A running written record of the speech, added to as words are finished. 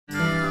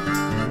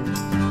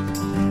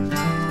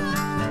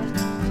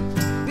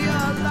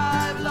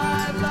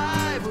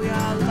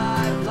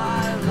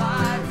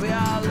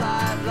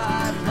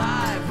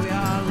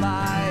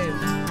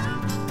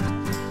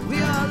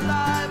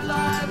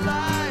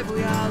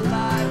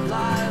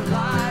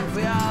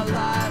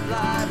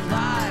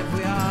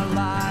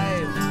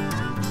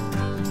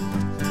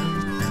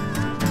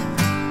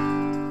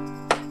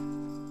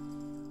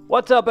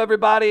What's up,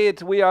 everybody?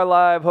 It's We Are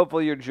Live.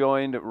 Hopefully you're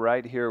joined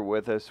right here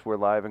with us. We're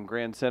live in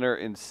Grand Center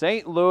in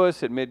St.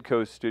 Louis at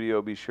Midcoast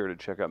Studio. Be sure to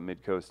check out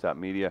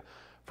midcoast.media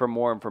for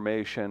more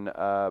information.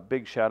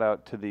 Big shout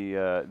out to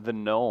the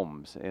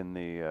gnomes in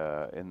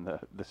the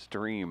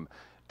stream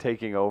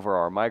taking over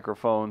our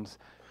microphones.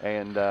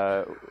 And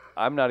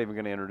I'm not even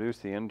going to introduce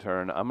the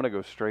intern. I'm going to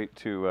go straight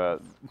to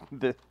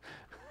the.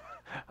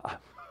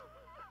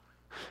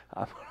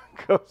 I'm going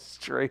to go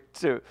straight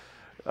to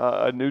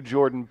a new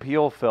Jordan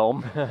Peele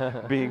film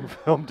being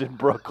filmed in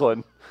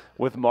Brooklyn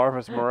with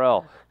Marvis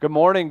Morell. Good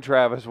morning,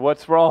 Travis.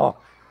 What's wrong?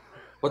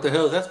 What the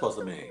hell is that supposed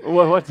to mean?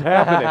 What's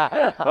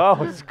happening? Oh,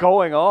 what's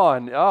going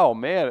on? Oh,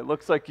 man, it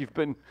looks like you've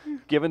been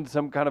given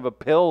some kind of a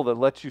pill that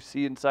lets you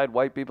see inside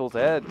white people's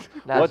heads.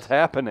 What's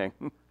happening?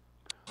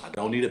 I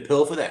don't need a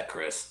pill for that,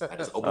 Chris. I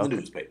just open the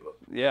newspaper.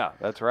 Yeah,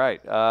 that's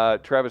right.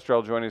 Travis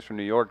Drell joining us from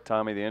New York.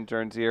 Tommy, the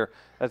intern's here.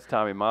 That's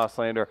Tommy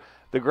Mosslander.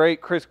 The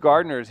great Chris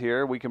Gardner's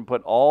here. We can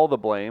put all the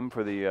blame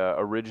for the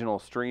original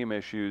stream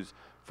issues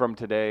from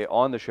today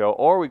on the show,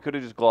 or we could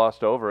have just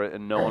glossed over it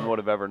and no one would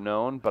have ever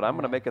known, but I'm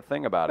going to make a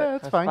thing about it.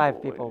 That's fine.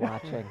 5 people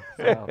watching.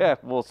 So. Yeah,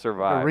 we'll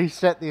survive. We'll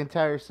reset the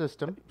entire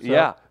system. So.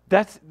 Yeah.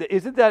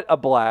 Isn't that a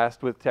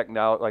blast with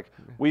technology? Like,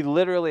 we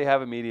literally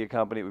have a media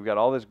company. We've got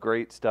all this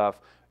great stuff.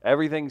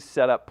 Everything's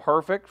set up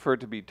perfect for it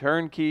to be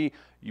turnkey.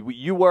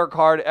 You work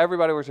hard.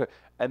 Everybody works hard.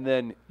 And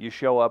then you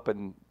show up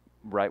and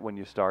right when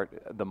you start,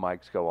 the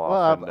mics go off.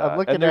 Well, I'm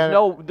looking and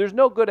at there's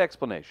no good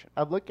explanation.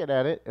 I'm looking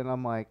at it and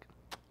I'm like,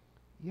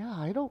 yeah,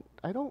 I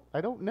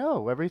don't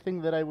know.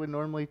 Everything that I would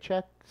normally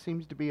check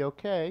seems to be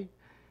okay.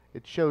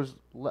 It shows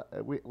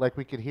like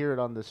we could hear it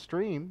on the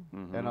stream,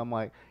 and I'm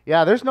like,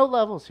 yeah, there's no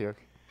levels here,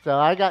 so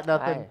I got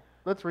nothing.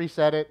 Let's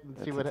reset it and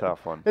see what. It's a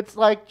tough one. It's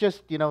like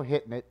just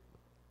hitting it.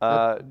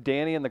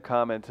 Danny in the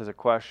comments has a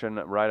question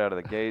right out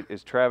of the gate.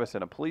 Is Travis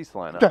in a police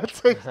lineup?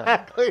 That's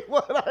exactly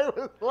what I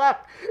was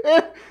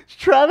laughing.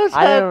 Travis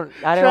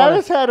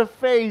had a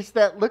face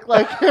that looked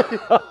like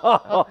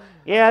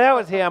Yeah, that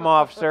was him,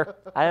 officer.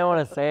 I didn't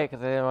want to say it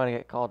because I didn't want to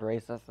get called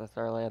racist this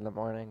early in the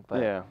morning.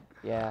 But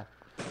yeah.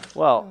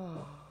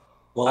 Well,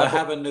 I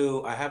have a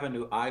new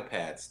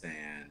iPad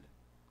stand,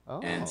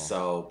 and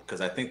so because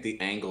I think the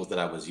angles that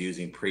I was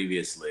using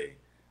previously.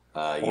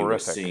 You were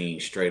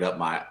seeing straight up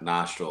my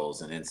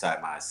nostrils and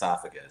inside my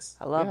esophagus.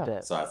 I loved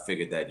it. So I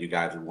figured that you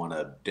guys would want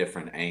a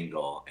different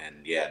angle. And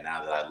yeah,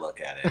 now that I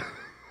look at it,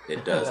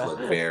 it does look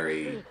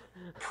very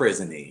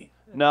prison-y.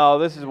 No,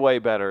 this is way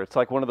better. It's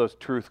like one of those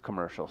truth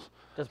commercials.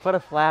 Just put a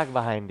flag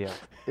behind you.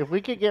 If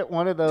we could get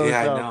one of those.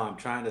 Yeah, I know. I'm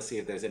trying to see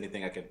if there's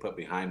anything I can put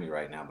behind me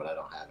right now, but I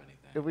don't have anything.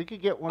 If we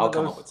could get one I'll of those.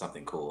 come up with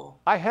something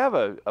cool. I have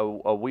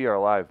a We Are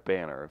Live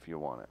banner if you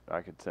want it. I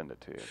could send it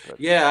to you.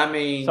 But yeah, I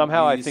mean,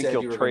 somehow I you think said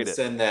you'll you were trade gonna it.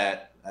 Send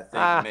that, I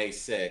think, May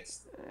 6th.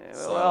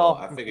 So well,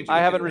 I figured I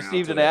haven't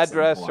received an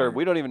address, or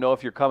we don't even know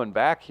if you're coming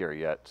back here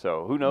yet.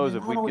 So who knows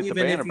if we can get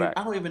the banner back.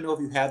 I don't even know if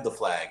you have the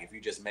flag, if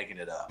you're just making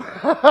it up.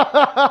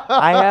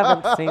 I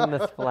haven't seen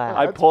this flag.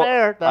 That's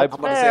fair. That's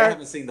I'm going to say I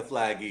haven't seen the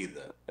flag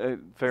either. Fair you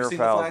fouls seen the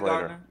flag, later.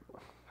 Gardner?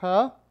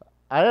 Huh?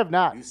 I have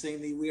not. You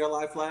seen the We Are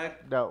Live flag?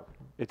 No.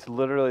 It's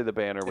literally the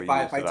banner we used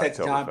If I text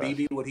John Oktoberfest.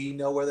 Beebe, would he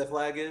know where the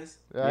flag is?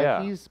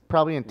 Yeah. He's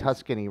probably in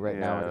Tuscany right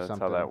now or that's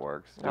something. how that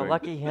works. Oh,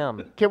 lucky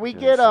him. Can we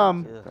get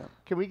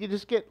Can we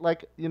just get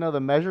the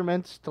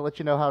measurements to let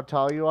you know how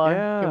tall you are?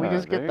 Yeah, Can we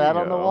just there get that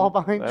you on the go. wall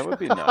behind That you? would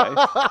be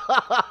nice.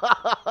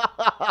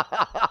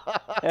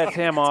 That's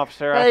him,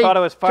 officer. I Hey, thought it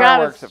was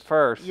fireworks Travis, at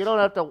first. You don't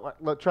have to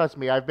look. Trust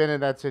me, I've been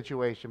in that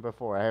situation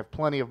before. I have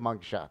plenty of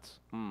mug shots.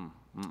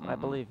 I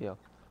believe you.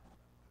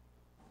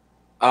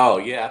 Oh,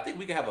 yeah. I think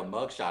we can have a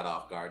mugshot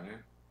off,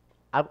 Gardner.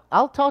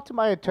 I'll talk to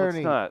my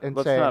attorney and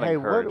let's say, not hey,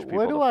 encourage what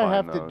people do to I find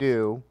have to those.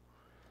 do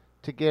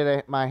to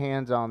get my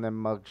hands on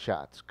them mug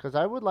shots? Because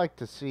I would like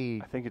to see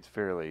I think it's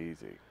fairly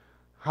easy.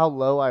 how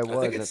low I was.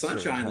 I think it's at certain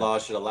sunshine times. law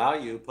should allow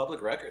you,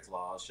 public records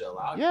laws should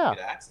allow you Yeah. to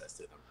get access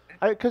to them.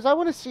 Because I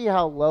want to see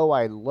how low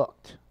I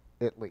looked,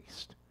 at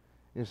least.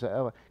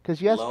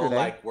 Because yesterday. Low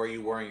like where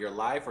you were in your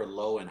life or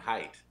low in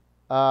height?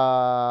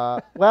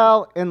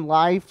 Well, in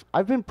life,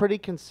 I've been pretty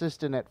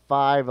consistent at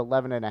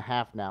 5'11" and a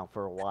half now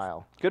for a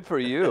while. Good for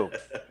you.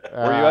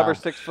 Were you ever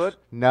 6 foot?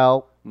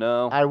 No.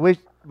 No. I wish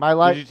my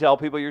life. Did you tell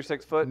people you're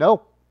 6 foot?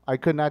 Nope. I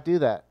could not do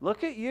that.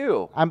 Look at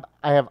you.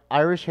 I have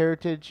Irish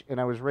heritage,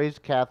 and I was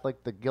raised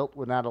Catholic. The guilt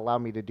would not allow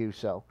me to do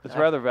so. It's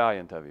rather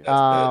valiant of you.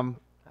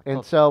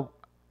 And so,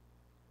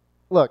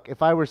 look,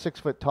 if I were 6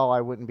 foot tall,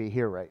 I wouldn't be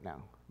here right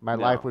now. My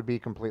life would be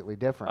completely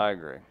different. I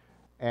agree.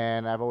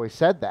 And I've always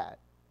said that.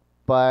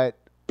 But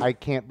I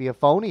can't be a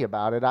phony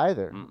about it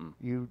either.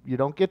 You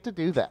don't get to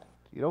do that.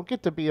 You don't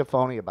get to be a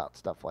phony about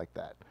stuff like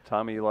that.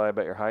 Tommy, you lie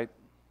about your height?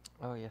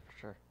 Oh, yeah, for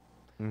sure.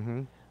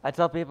 Mm-hmm. I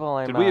tell people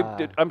I'm.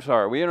 I'm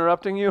sorry. Are we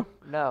interrupting you?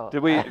 No.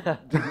 Did we?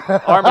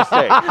 Our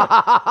mistake.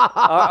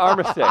 Our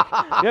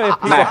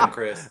mistake.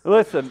 Chris.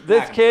 Listen,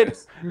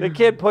 the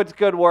kid puts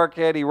good work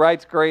in. He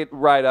writes great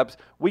write-ups.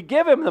 We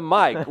give him the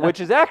mic, which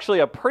is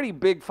actually a pretty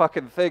big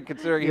fucking thing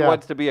considering he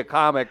wants to be a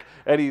comic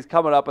and he's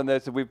coming up in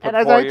this. And we put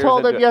 4 years into it. And as I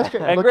told him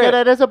yesterday, look at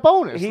it as a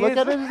bonus. Look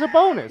at it as a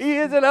bonus. He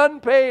is an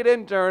unpaid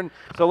intern,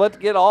 so let's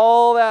get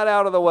all that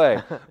out of the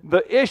way.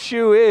 The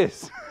issue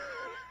is,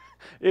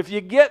 if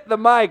you get the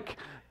mic,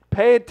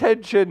 pay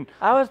attention.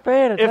 I was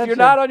paying attention. If you're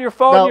not on your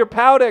phone, you're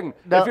pouting.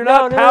 If you're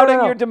not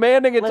pouting, you're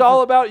demanding. It's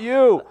all about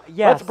you.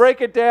 Yes. Let's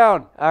break it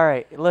down. All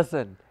right,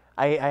 listen.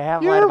 I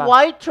have. You're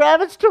white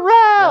Travis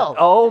Terrell.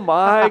 Oh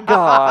my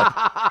God.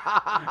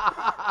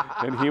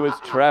 And he was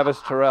Travis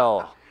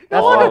Terrell.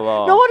 No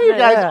wonder you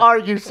guys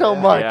argue so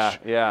much.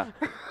 Yeah.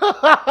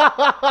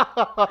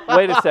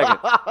 Wait a second.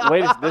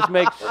 This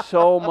makes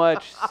so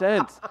much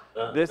sense.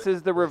 This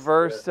is the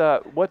reverse.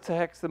 What the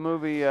heck's the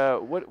movie?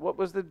 What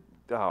was the?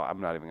 Oh, I'm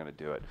not even going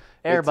to do it.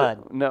 Air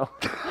Bud. No.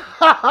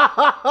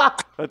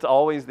 That's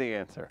always the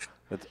answer.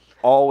 That's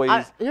always.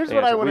 Here's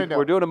what I want to know.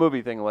 We're doing a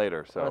movie thing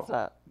later, so. What's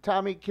that?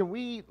 Tommy, can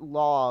we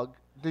log?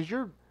 Does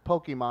your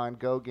Pokemon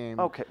Go game?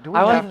 Okay. Do we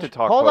have to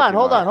talk? Hold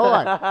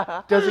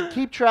on. Does it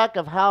keep track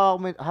of how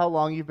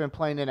long you've been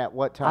playing it at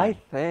what time? I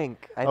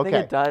think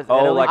it does.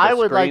 Oh, like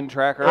a screen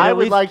tracker. I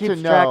would like to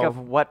keeps know track of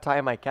what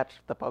time I catch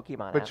the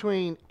Pokemon.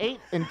 Between 8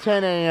 and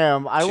 10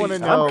 a.m. I want to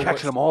know. I'm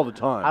catching them all the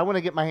time. I want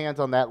to get my hands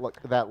on that log.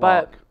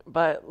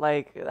 But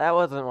like that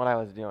wasn't what I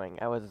was doing.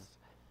 I was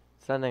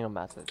sending a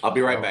message. I'll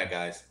be right back,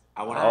 guys.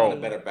 I want to have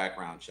a better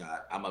background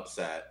shot. I'm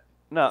upset.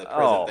 No, the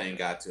prison thing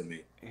got to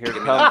me. Here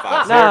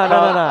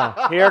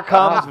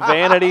comes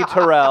Vanity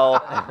Terrell.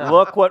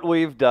 Look what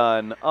we've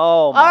done.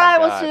 Oh my God. All right,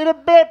 we'll see you in a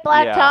bit,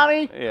 Black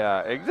Tommy.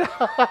 Yeah,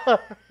 exactly.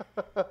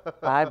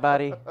 Bye,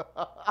 buddy.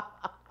 I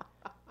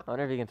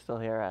wonder if you can still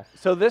hear us.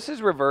 So this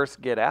is reverse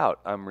Get Out,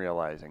 I'm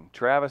realizing.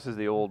 Travis is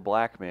the old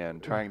black man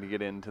trying to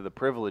get into the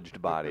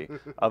privileged body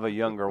of a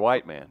younger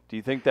white man. Do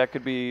you think that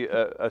could be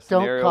a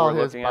scenario? Don't call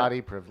we're his looking body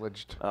at?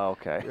 privileged. Oh,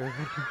 okay.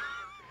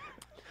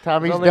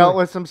 Tommy's dealt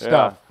with some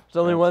stuff.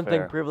 There's only one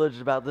thing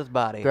privileged about this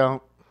body.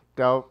 Don't.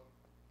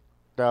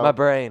 My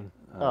brain.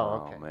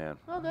 Oh, okay. Man.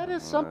 Oh, that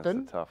is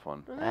something. That's a tough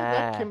one.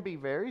 That can be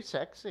very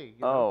sexy.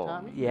 You know,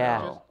 Tommy?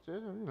 Yeah.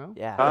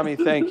 Yeah. Tommy,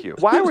 thank you.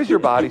 Why was your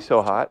body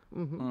so hot?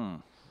 Mm-hmm.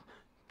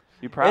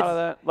 You proud of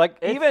that? Like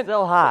it's even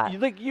still hot.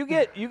 You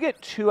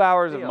get 2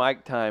 hours of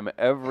mic time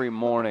every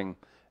morning,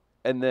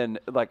 and then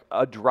like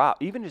a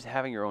drop. Even just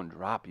having your own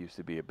drop used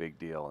to be a big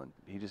deal, and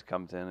he just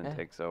comes in and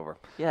takes over.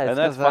 Yeah, and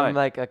that's fine. I'm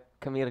like a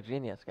comedic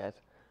genius, guys.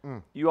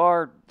 You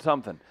are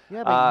something.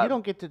 Yeah, but you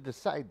don't get to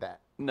decide that.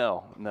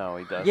 No,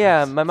 he doesn't.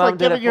 Yeah, my mom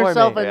did it for me. Giving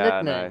yourself a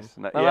yeah, nickname.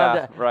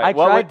 Nice. Right. I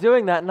tried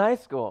doing that in high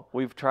school.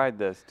 We've tried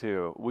this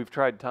too. We've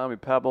tried Tommy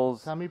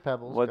Pebbles. Tommy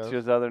Pebbles. What's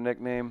his other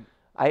nickname?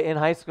 In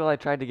high school, I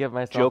tried to give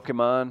myself.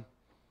 Jokemon.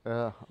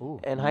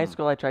 In high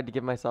school, I tried to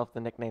give myself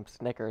the nickname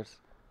Snickers.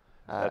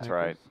 That's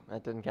right.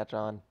 That didn't catch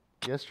on.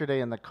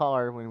 Yesterday in the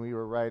car when we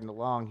were riding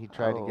along, he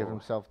tried to give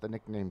himself the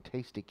nickname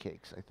Tasty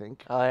Cakes, I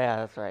think. Oh, yeah,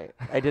 that's right.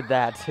 I did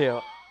that too.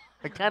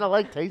 I kind of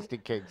like Tasty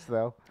Cakes,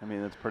 though. I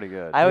mean, that's pretty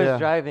good. I was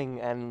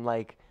driving and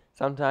like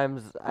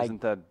sometimes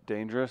Isn't that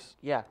dangerous?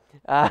 Yeah.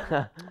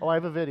 I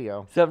have a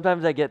video.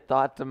 Sometimes I get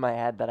thoughts in my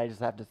head that I just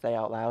have to say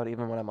out loud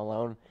even when I'm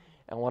alone.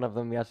 And one of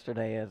them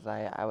yesterday is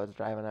I was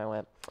driving and I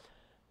went,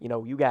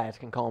 you guys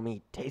can call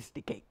me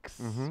Tasty Cakes.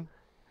 Mm-hmm.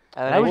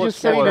 And I was just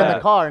sitting in the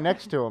car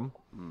next to him,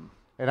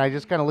 and I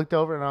just kind of looked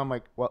over and I'm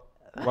like, what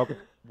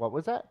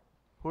was that?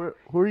 Who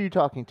are you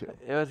talking to?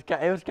 It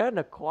was kind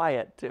of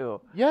quiet too.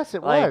 Yes,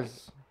 it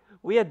was.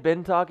 We had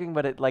been talking,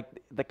 but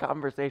the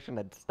conversation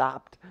had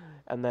stopped,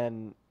 and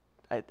then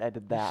I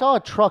did that. You saw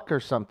a truck or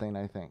something,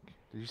 I think.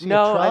 Did you see a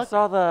truck? No, I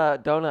saw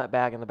the donut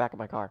bag in the back of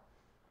my car.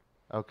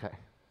 Okay.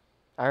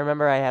 I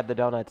remember I had the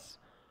donuts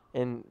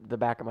in the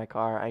back of my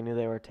car. I knew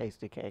they were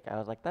Tasty Cake. I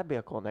was like, that'd be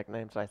a cool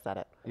nickname, so I said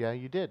it. Yeah,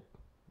 you did.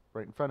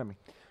 Right in front of me.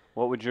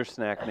 What would your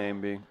snack name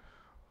be?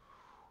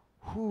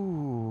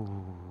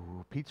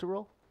 Pizza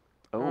roll?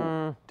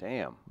 Oh,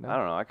 damn. No. I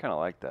don't know. I kind of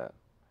like that.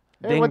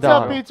 Hey, what's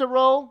up, Pizza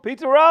Roll?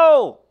 Pizza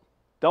Roll!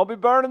 Don't be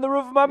burning the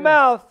roof of my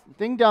mouth.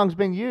 Ding Dong's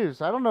been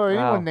used. I don't know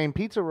anyone named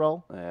Pizza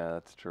Roll. Yeah,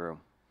 that's true.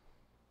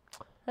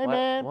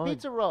 Hey,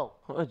 Pizza Roll.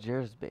 What would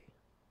yours be?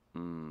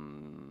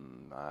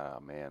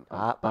 Man.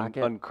 Hot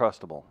Pocket?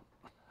 Uncrustable.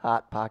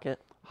 Hot Pocket?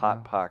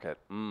 Hot Pocket.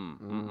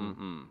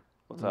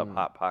 What's up,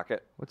 Hot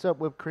Pocket? What's up,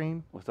 Whipped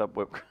Cream? What's up,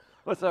 Whip?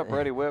 What's up,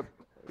 Ready Whip?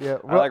 Yeah,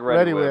 I like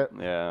Ready Whip.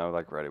 Yeah, I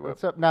like Ready Whip.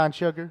 What's up,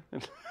 Non-Sugar?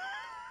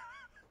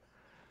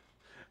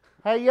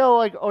 Hey, yo,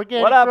 like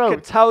organic What up,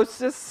 fruit.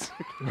 ketosis?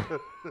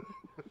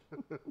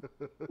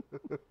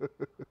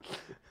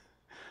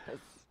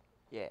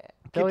 Yeah.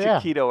 Get your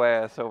keto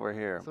ass over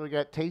here. So we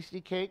got Tasty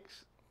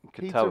Cakes,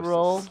 Ketosis. Pizza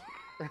Roll.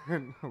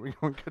 Are we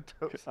going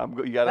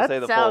ketosis? You got to say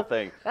the full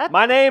thing.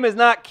 My name is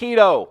not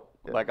keto.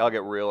 Like, I'll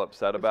get real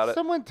upset about it.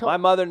 My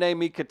mother named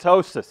me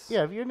ketosis.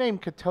 Yeah, if you're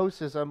named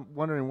ketosis, I'm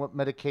wondering what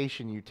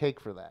medication you take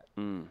for that.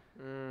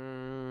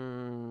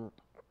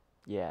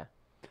 Yeah.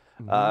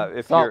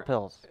 If Salt you're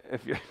pills.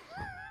 if you're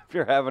if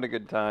you're having a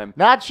good time,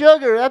 Not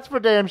sugar, that's for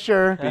damn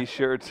sure. be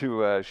sure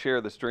to share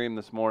the stream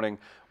this morning.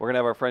 We're going to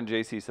have our friend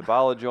JC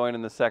Sabala join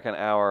in the second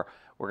hour.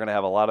 We're going to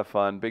have a lot of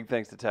fun. Big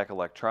thanks to Tech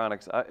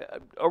Electronics.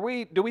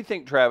 Do we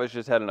think Travis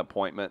just had an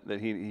appointment that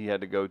he had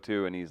to go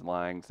to and he's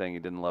lying, saying he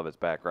didn't love his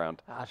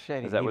background? Ah,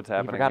 shit. Is that what's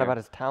happening He forgot here? about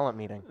his talent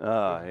meeting.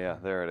 Oh, yeah,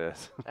 there it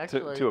is.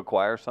 Actually, to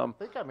acquire some?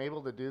 I think I'm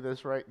able to do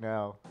this right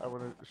now. I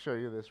want to show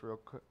you this real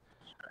quick.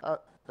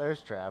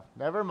 There's Trav.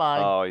 Never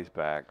mind. Oh, he's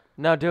back.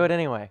 No, do it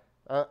anyway.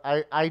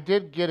 I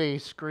did get a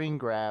screen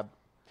grab.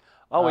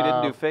 Oh, we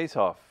didn't do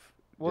face-off.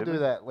 We'll did do we?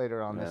 that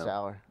later on this Yeah.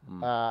 hour.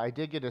 I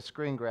did get a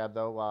screen grab,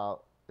 though,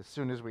 as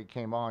soon as we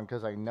came on,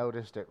 because I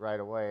noticed it right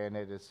away, and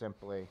it is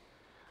simply...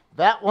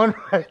 That one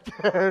right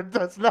there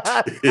does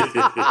not.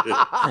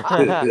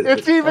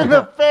 It's even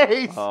the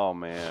face. Oh,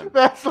 man.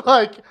 That's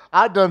like,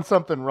 I've done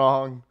something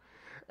wrong,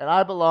 and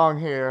I belong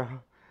here,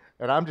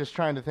 and I'm just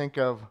trying to think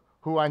of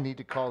who I need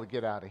to call to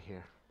get out of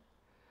here.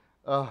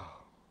 Oh,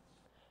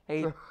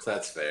 Hey,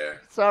 That's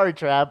fair. sorry,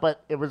 Trav,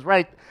 but it was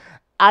right.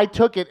 I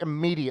took it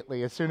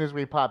immediately as soon as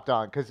we popped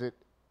on, because it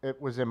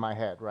was in my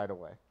head right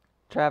away.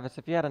 Travis,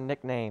 if you had a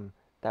nickname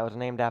that was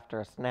named after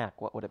a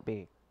snack, what would it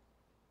be?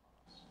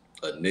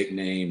 A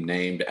nickname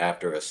named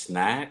after a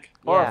snack?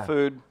 Or Yeah.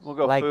 food. We'll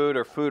go Like- food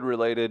or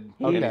food-related.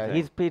 Okay. anything.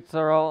 He's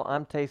Pizza Roll.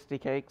 I'm Tasty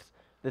Cakes.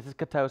 This is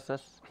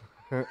Ketosis.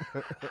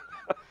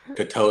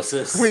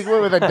 Ketosis? We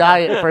went with a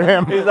diet for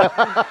him.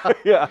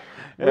 yeah.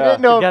 We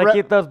didn't know You if gotta Re-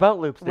 keep those belt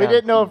loops down. we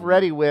didn't know if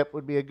Ready Whip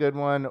would be a good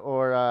one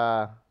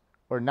or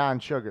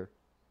non-sugar.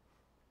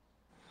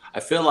 I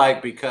feel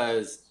like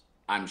because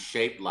I'm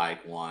shaped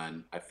like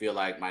one, I feel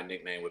like my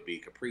nickname would be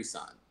Capri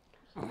Sun.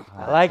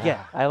 I like it.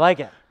 I like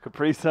it.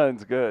 Capri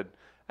Sun's good.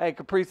 Hey,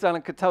 Capri Sun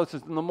and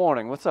Ketosis in the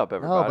morning. What's up, No,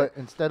 everybody? but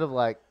instead of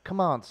like, come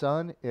on,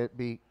 son, it'd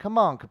be, come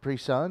on, Capri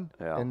Sun.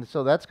 Yeah. And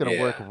so that's going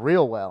to work Yeah.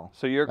 real well.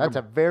 So you're That's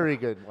a very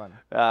good one.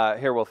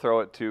 here. We'll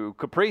throw it to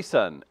Capri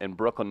Sun in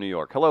Brooklyn, New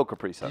York. Hello,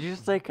 Capri Sun. Did you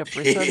just say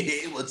Capri Sun?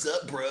 Hey, what's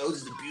up,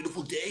 bros? It's a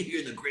beautiful day here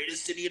in the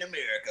greatest city in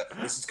America.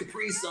 This is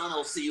Capri Sun.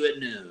 I'll see you at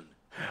noon.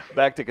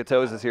 Back to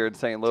Ketosis here in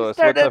St. Louis.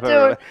 Turned What's up,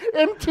 into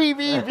everybody? MTV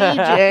We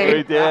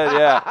VJ. did,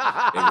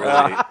 yeah. It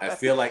really, I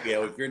feel like,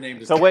 if your name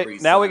is So Capri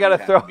wait, now we Sun, gotta you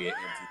have throw- to be an MTV.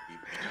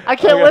 I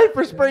can't wait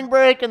for spring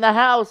break in the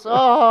house.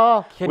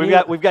 Oh,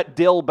 We've got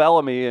Dill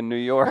Bellamy in New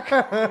York.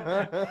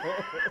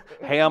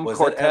 Ham Was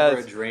that ever a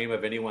Cortez. dream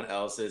of anyone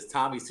else's?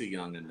 Tommy's too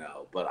young to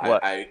know, but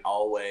What? I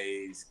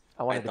always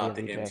I I wanted to thought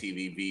be the a VJ.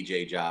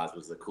 MTV VJ jobs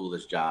was the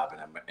coolest job in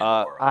the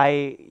Uh, world.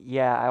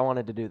 I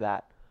wanted to do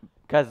that.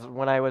 Because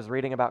when I was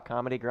reading about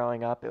comedy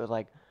growing up, it was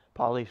like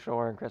Pauly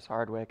Shore and Chris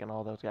Hardwick and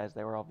all those guys.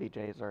 They were all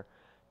VJs or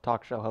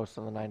talk show hosts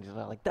in the 90s. I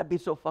was like, that'd be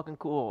so fucking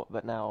cool.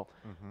 But now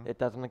it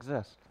doesn't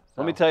exist.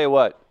 Let me So- tell you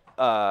what.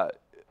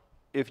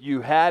 If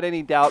you had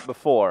any doubt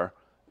before,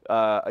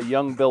 a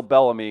young Bill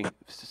Bellamy,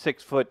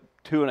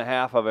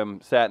 6'2.5" of him,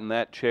 sat in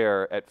that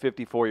chair at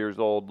 54 years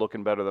old,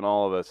 looking better than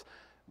all of us.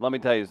 Let me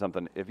tell you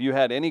something. If you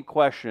had any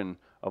question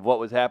of what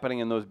was happening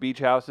in those beach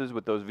houses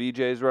with those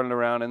VJs running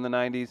around in the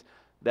 90s,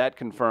 that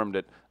confirmed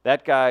it.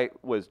 That guy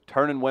was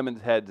turning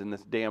women's heads in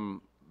this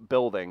damn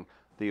building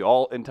the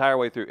entire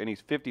way through, and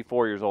he's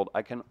 54 years old.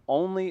 I can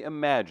only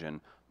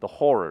imagine the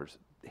horrors.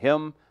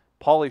 Him,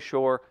 Pauly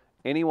Shore,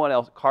 anyone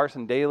else,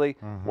 Carson Daly,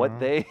 what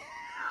they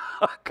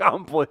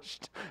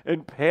accomplished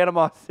in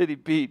Panama City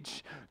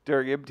Beach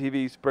during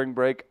MTV Spring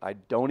Break. I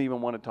don't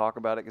even want to talk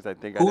about it because I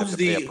think I'd have to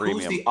pay a premium.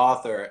 Who's the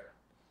author?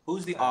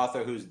 Who's the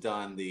author who's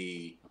done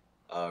the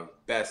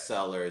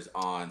bestsellers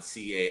on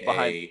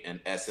CAA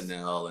and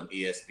SNL and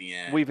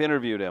ESPN? We've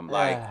interviewed him.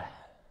 like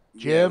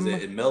Jim- was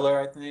it Miller,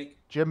 I think.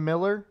 Jim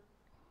Miller.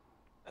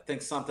 I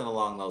think something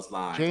along those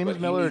lines. James but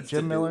he Miller or needs to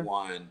Jim do Miller?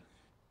 One.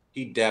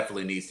 He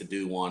definitely needs to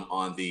do one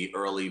on the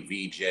early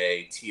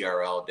VJ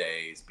TRL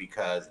days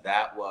because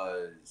that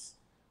was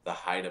the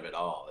height of it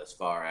all. As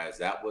far as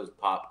that was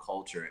pop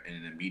culture in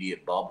an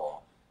immediate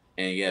bubble,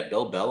 and yet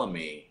Bill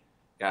Bellamy,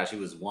 gosh, he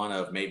was one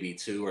of maybe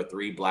 2 or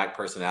 3 black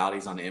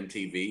personalities on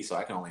MTV. So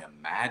I can only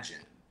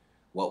imagine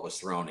what was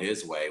thrown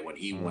his way when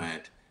he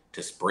went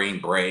to spring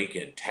break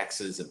in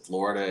Texas and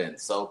Florida and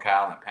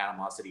SoCal and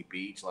Panama City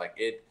Beach. Like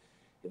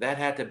that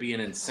had to be an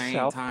insane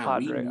South time.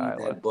 We Padre need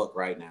Island. that book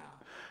right now.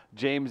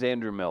 James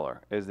Andrew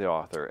Miller is the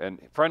author and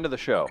friend of the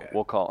show. Okay.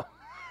 We'll call him.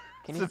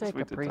 Can you Since say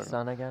we did Capri talk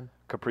Sun again?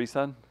 Capri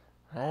Sun?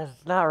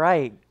 That's not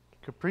right.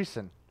 Capri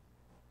Sun.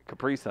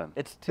 Capri Sun.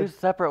 It's two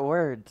separate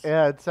words.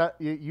 Yeah, it's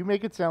you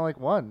make it sound like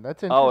one.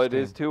 That's interesting. Oh, it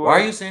is 2 words?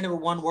 Why are you saying it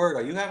with one word?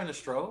 Are you having a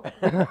stroke?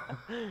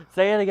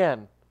 Say it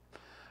again.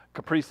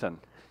 Capri Sun.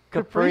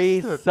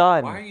 Capri Sun.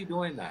 Sun. Why are you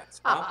doing that?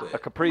 Stop A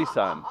it. Capri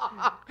Sun.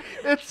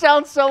 It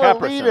sounds so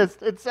Capri Sun.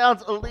 elitist. It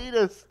sounds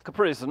elitist.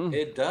 Capri Sun.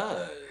 It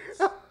does.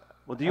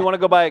 Well, do you want to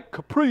go by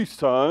Capri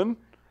Sun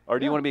or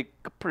do you want to be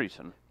Capri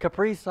Sun?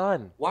 Capri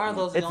Sun. Why are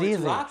those the It's only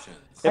easy. two options?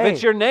 If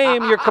it's Hey. your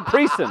name, you're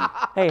Capri Sun.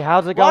 Hey,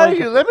 how's it Why going?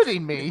 are you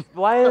limiting me?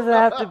 Why does it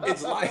have to be?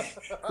 It's like,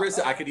 Chris,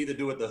 I can either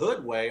do it the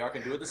hood way or I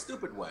can do it the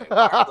stupid way.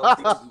 Why are those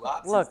the two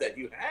options Look. that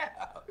you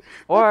have?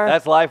 Or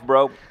That's life,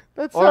 bro.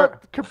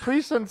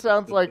 Capri Sun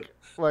sounds like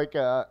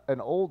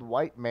an old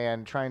white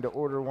man trying to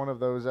order one of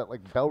those at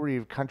like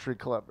Bellerive Country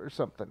Club or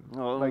something.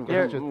 Oh, like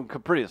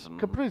Capri Sun.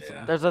 Capri Sun.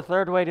 Yeah. There's a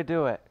third way to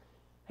do it.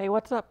 Hey,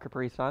 what's up,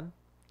 Capri Sun?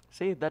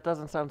 See, that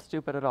doesn't sound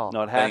stupid at all.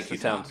 No, it has Thank to you,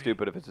 sound Tommy.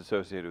 stupid if it's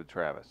associated with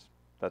Travis.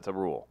 That's a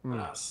rule.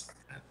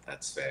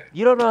 That's fair.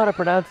 You don't know how to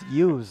pronounce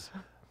use.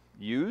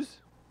 Use?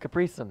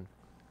 Capri Sun.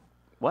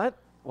 What?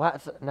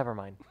 What? Never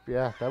mind.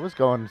 Yeah, that was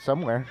going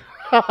somewhere.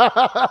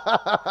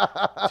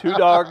 Two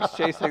dogs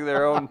chasing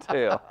their own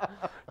tail.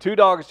 Two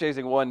dogs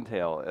chasing one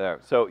tail.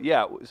 So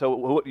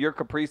you're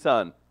Capri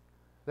Sun.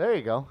 There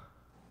you go.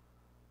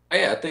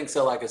 Yeah, I think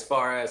so. Like as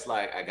far as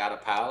like, I got a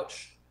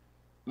pouch.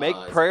 Make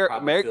It's prayer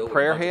probably filled with a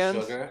prayer bunch of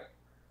hands. sugar.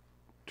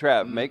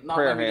 Trav, make No,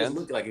 prayer maybe just hands.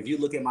 look like if you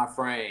look at my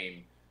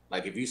frame,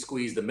 like if you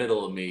squeeze the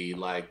middle of me,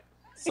 like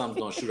something's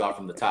gonna shoot off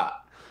from the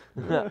top.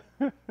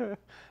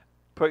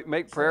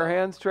 Make prayer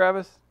hands,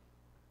 Travis.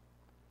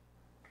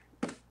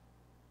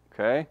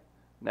 Okay.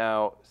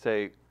 Now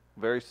say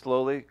very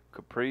slowly,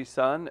 Capri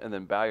Sun, and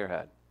then bow your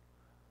head.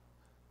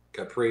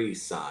 Capri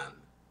Sun.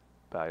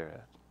 Bow your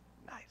head.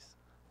 Nice.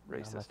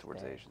 Racist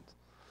towards Namaste. Asians.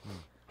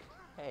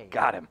 Hey.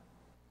 Got him.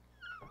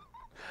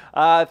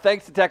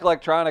 Thanks to Tech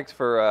Electronics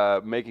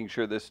for making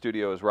sure this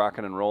studio is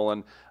rocking and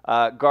rolling.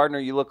 Gardner,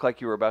 you look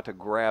like you were about to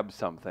grab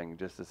something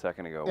just a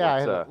second ago. Yeah, I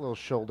What's, had a little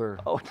shoulder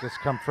oh.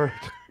 discomfort.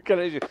 Good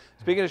issue.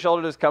 Speaking of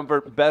shoulder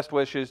discomfort, best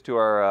wishes to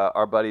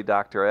our buddy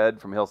Dr. Ed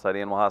from Hillside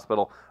Animal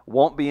Hospital.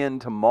 Won't be in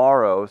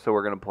tomorrow, so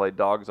we're going to play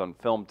Dogs on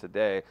Film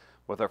today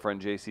with our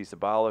friend JC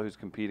Sabala, who's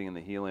competing in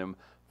the Helium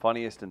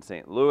Funniest in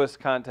St. Louis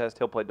contest.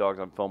 He'll play Dogs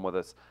on Film with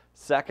us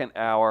second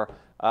hour.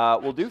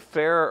 We'll do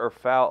fair or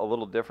foul a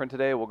little different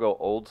today. We'll go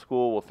old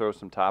school. We'll throw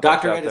some topics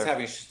Dr. out Ed there. is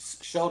having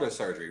shoulder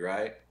surgery,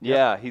 right?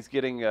 Yeah, he's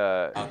getting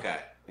Okay.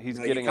 he's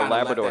You getting kinda a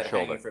Labrador left that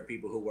hanging shoulder. For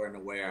people who weren't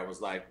aware, I was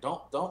like,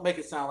 don't make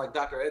it sound like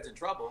Dr. Ed's in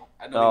trouble.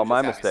 I know Oh, he was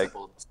my just having mistake.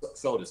 simple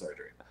shoulder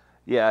surgery.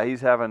 Yeah,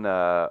 he's having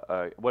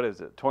what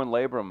is it? Torn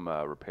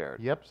labrum repaired.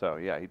 Yep. So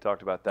yeah, he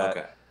talked about that.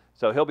 Okay.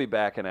 So he'll be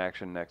back in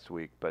action next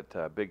week.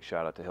 But big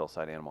shout out to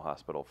Hillside Animal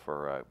Hospital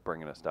for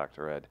bringing us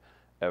Dr. Ed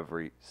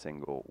every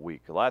single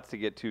week. Lots to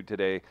get to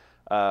today.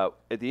 At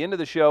the end of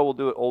the show, we'll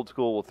do it old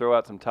school. We'll throw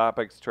out some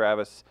topics.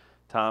 Travis,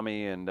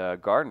 Tommy, and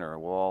Gardner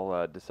will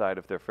all decide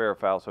if they're fair or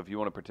foul. So if you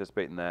want to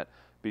participate in that,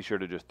 be sure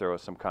to just throw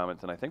us some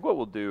comments. And I think what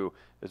we'll do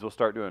is we'll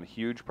start doing a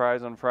huge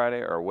prize on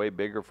Friday or a way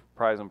bigger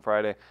prize on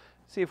Friday.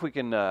 See if we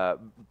can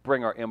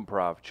bring our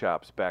improv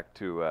chops back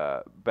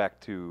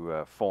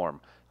to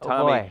form. Oh,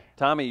 Tommy, boy.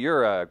 Tommy,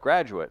 you're a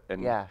graduate,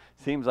 and Yeah.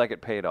 seems like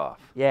it paid off.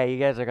 Yeah, you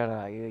guys are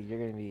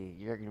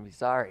you're gonna be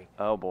sorry.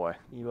 Oh boy,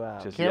 You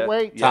Just Can't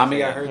wait. Tommy,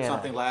 yes, I heard Yeah.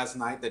 something last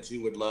night that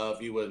you would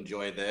love. You would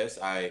enjoy this.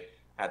 I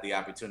had the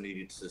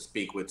opportunity to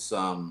speak with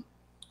some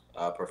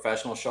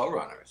professional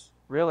showrunners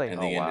really? in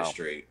Oh, the wow.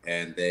 industry,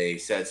 and they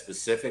said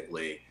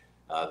specifically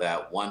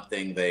that one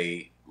thing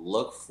they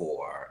look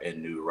for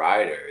in new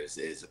writers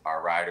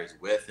are writers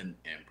with an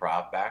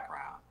improv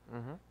background.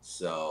 Mhm.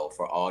 So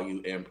for all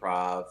you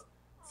improv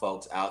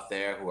folks out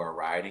there who are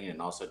writing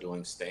and also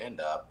doing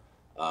stand-up,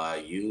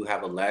 you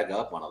have a leg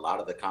up on a lot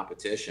of the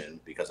competition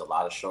because a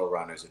lot of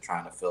showrunners are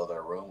trying to fill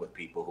their room with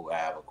people who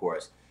have, of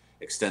course,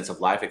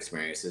 extensive life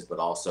experiences, but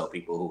also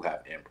people who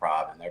have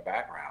improv in their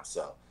background.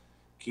 So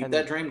keep And-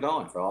 that dream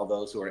going for all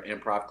those who are in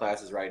improv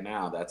classes right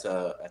now. That's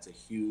a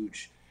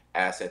huge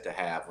asset to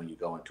have when you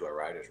go into a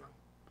writer's room.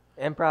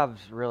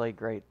 Improv's really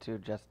great too,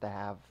 just to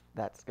have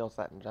that skill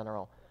set in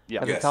general. Yeah.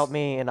 'Cause Yes. it's helped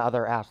me in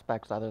other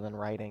aspects other than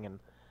writing and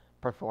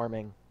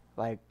performing.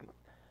 Like,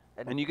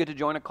 and you get to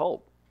join a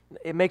cult.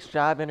 it makes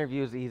job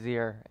interviews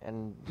easier,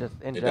 and just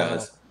in It general,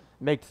 does.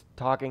 makes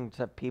talking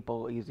to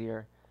people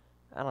easier.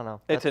 I don't know.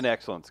 It's an That's-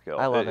 excellent skill.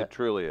 I love It it.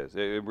 truly is.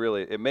 It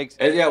really makes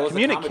And yeah, it was the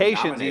common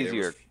communications denominator. It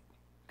easier. was-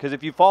 Because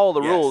if you follow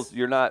the Yes. rules,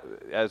 you're not,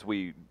 as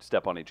we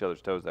step on each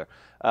other's toes there,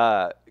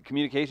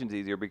 communication's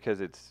easier because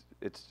it's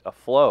a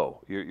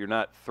flow. You're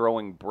not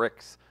throwing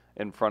bricks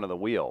in front of the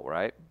wheel,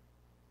 right?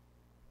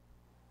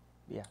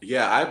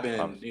 Yeah, I've been,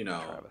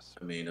 Travis.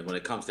 I mean, when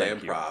it comes to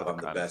Thank you for improv, the I'm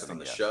the best on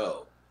the condescending yes.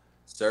 show.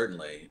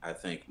 Certainly, I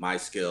think my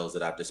skills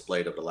that I've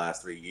displayed over the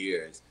last 3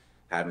 years,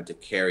 having to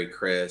carry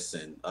Chris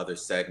and other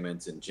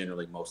segments and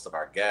generally most of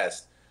our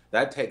guests,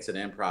 that takes an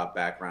improv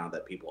background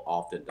that people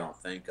often don't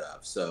think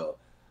of. So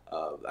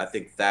I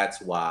think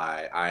that's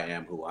why I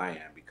am who I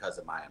am, because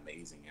of my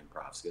amazing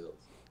improv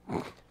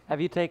skills. Have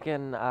you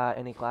taken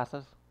any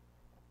classes?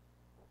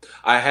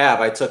 I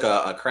have. I took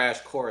a crash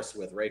course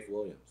with Rafe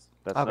Williams.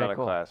 That's Okay, not a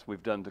cool. class.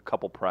 We've done a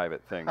couple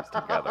private things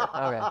together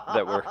Okay.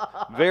 that were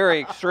very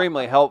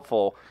extremely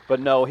helpful. But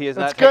no, he has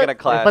That's not taken good, a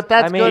class. but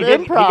that's I mean, good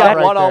he improv got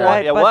right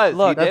one-on-one. there. It But was.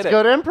 look, He did That's it.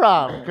 good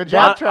improv. Good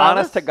job, Travis.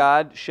 Honest to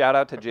God, shout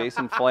out to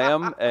Jason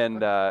Flam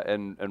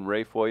and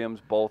Rafe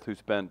Williams, both who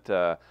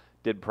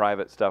did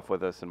private stuff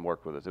with us and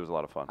worked with us. It was a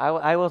lot of fun.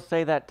 I will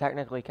say that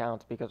technically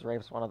counts because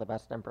Rafe's one of the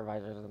best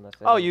improvisers in the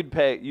city. Oh, you'd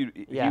pay.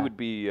 He Yeah. would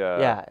be.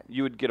 Yeah.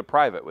 You would get a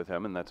private with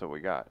him, and that's what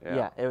we got.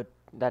 Yeah. Yeah,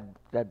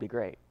 that'd be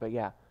great. But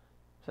yeah,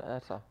 So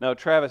that's all. No,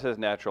 Travis has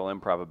natural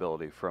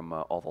improbability from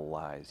all the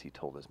lies he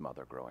told his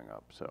mother growing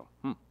up. So,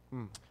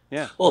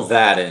 yeah. Well,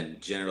 that and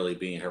generally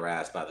being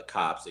harassed by the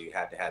cops, so you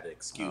had to have the Oh,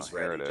 excuse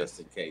here ready it just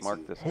is. in case Mark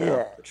you this down.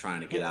 were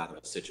trying to get out of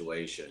a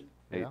situation.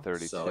 Yeah.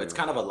 8:32. So it's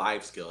kind of a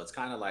life skill. It's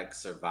kind of like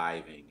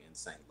surviving in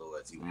St.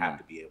 Louis. You have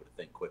to be able to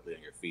think quickly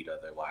on your feet,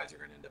 otherwise you're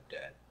going to end up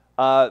dead.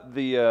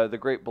 The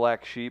great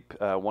black sheep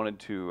wanted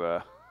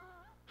to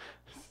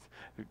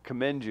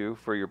commend you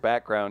for your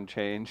background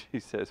change. He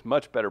says,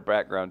 much better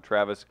background,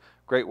 Travis.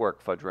 Great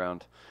work, Fudge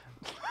Round.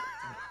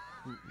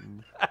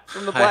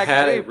 From the black I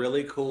have sheep. a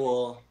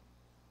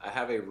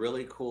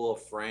really cool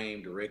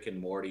framed Rick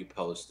and Morty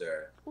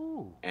poster.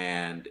 Ooh.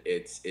 And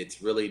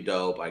it's really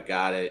dope. I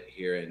got it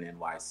here in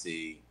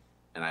NYC,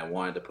 and I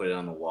wanted to put it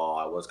on the wall.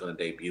 I was going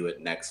to debut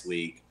it next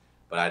week,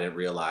 but I didn't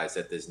realize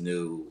that this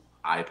new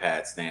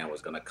iPad stand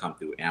was going to come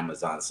through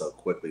Amazon so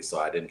quickly, so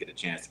I didn't get a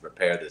chance to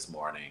prepare this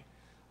morning.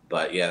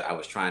 But yeah, I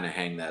was trying to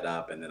hang that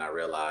up, and then I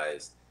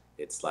realized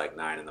it's like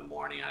 9 in the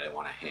morning. I didn't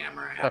want to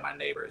hammer and have my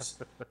neighbors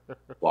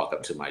walk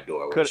up to my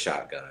door with a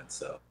shotgun.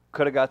 So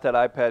could have got that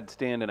iPad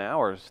stand in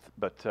hours,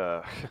 but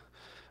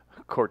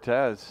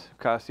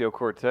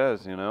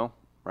Ocasio-Cortez,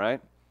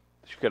 right?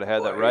 She could have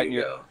had that right.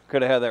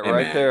 Could have had that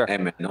right there. Hey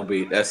man, don't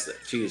be.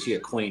 She a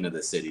queen of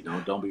the city.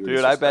 Don't be.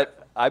 Dude, I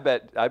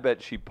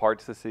bet she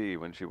parts the sea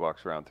when she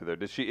walks around through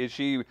there. Is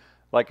she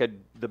like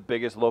the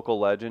biggest local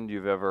legend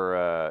you've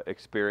ever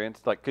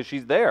experienced? Like, cause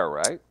she's there,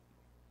 right?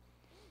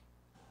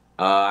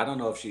 I don't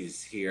know if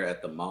she's here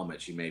at the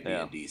moment. She may be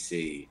in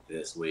DC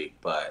this week,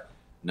 but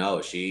no,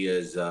 she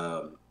is.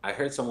 I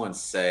heard someone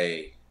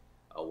say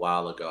a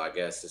while ago, I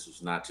guess this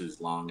was not too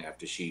long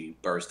after she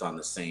burst on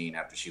the scene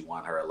after she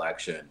won her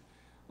election,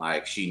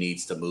 like she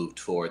needs to move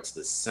towards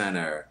the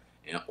center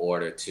in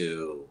order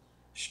to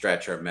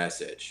stretch her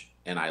message.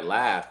 And I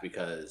laugh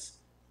because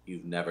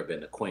you've never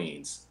been to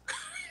Queens.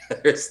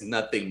 There's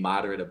nothing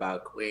moderate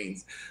about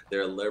Queens.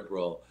 They're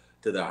liberal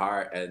to the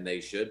heart, and they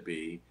should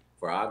be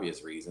for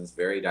obvious reasons.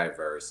 Very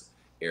diverse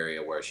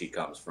area where she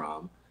comes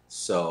from.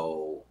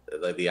 So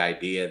the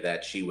idea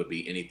that she would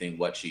be anything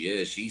what she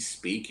is, she's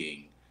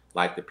speaking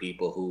like the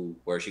people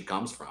where she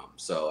comes from.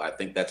 So I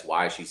think that's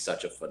why she's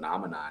such a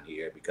phenomenon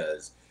here,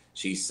 because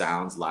she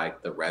sounds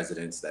like the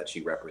residents that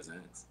she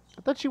represents.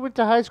 I thought she went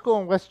to high school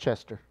in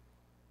Westchester.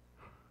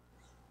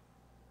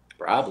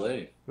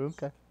 Probably.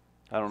 Okay.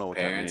 I don't know what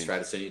that means. Parents try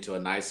to send you to a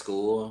nice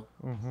school.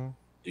 Mm-hmm.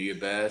 Do your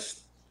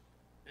best.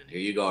 And here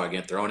you go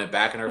again, throwing it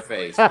back in her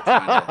face. That's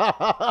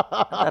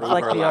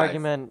like the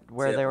argument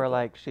where they were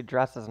like, she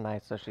dresses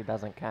nice, so she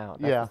doesn't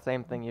count. That's the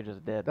same thing you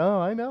just did. Oh,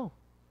 I know.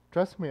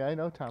 Trust me, I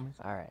know, Tommy.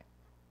 All right.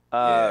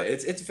 Yeah,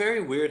 it's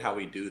very weird how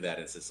we do that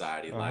in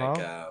society.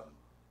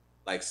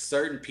 Like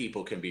certain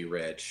people can be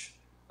rich,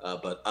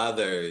 but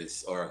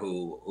others or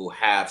who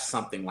have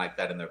something like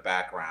that in their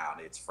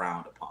background, it's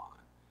frowned upon.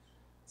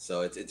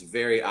 So it's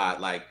very odd.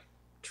 Like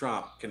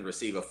Trump can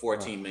receive a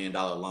 $14 million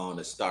loan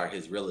to start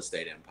his real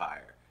estate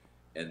empire.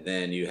 And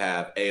then you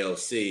have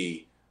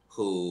AOC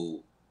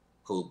who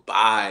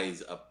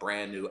buys a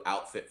brand new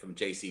outfit from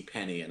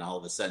JCPenney, and all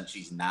of a sudden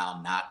she's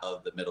now not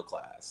of the middle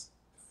class.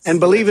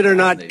 And believe it or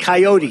not,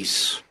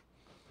 coyotes.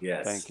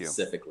 Yes, thank you.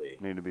 Specifically.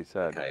 Need to be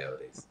said.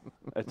 Coyotes.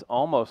 It's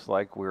almost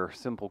like we're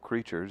simple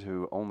creatures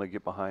who only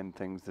get behind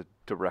things that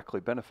directly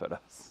benefit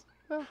us.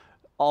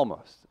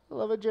 Almost. I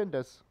love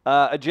agendas.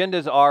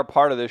 Agendas are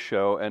part of this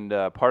show, and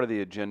part of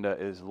the agenda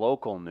is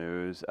local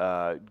news.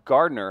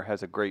 Gardner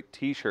has a great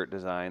T-shirt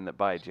design that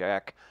By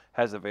Jack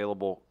has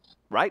available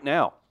right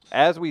now,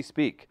 as we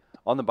speak,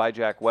 on the By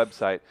Jack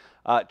website.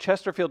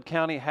 Chesterfield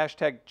County,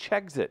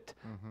 #Chexit.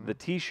 The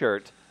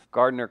T-shirt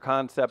Gardner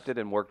concepted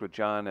and worked with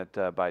John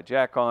at By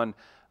Jack on.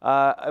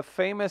 A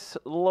famous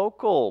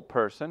local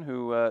person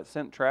who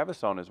sent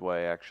Travis on his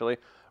way, actually.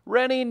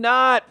 Rennie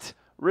Knott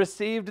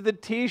received the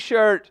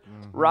T-shirt,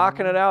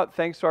 rocking it out.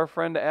 Thanks to our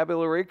friend Abby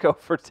Larico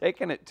for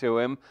taking it to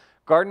him.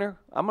 Gardner,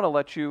 I'm going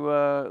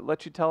to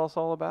let you tell us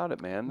all about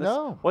it, man.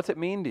 What's it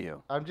mean to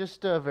you? I'm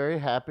just very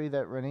happy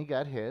that Rennie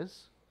got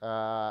his,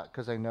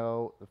 because I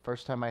know the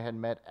first time I had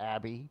met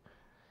Abby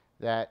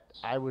that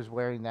I was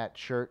wearing that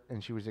shirt,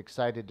 and she was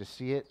excited to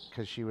see it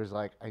because she was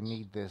like, I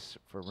need this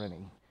for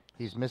Rennie.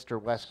 He's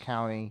Mr. West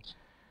County.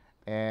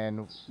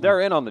 And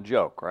they're in on the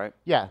joke, right?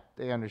 Yeah,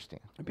 they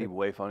understand. It'd be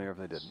way funnier if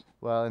they didn't.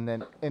 Well,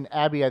 and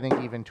Abby, I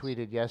think, even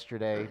tweeted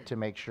yesterday to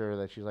make sure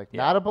that she's like,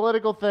 not a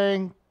political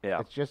thing. Yeah,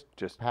 it's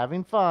just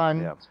having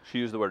fun. Yeah, she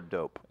used the word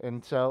dope.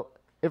 And so,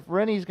 if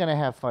Rennie's gonna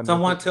have fun,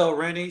 someone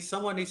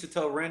needs to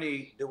tell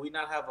Rennie, do we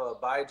not have a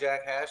By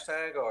Jack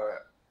hashtag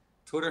or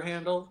Twitter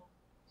handle?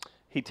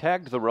 He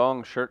tagged the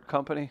wrong shirt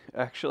company,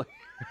 actually.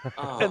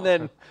 And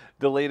then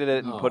deleted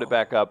it and put it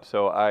back up.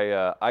 So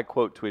I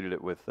quote tweeted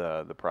it with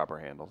the proper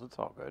handles. It's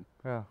all good.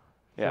 Yeah.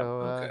 Yeah. So,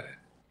 okay.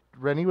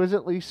 Rennie was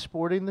at least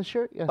sporting the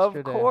shirt yesterday.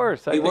 Of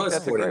course. He was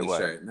sporting the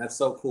shirt, and that's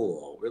so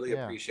cool. Really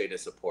appreciate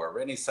his support.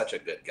 Rennie's such a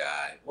good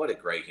guy. What a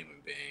great human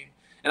being.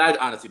 And I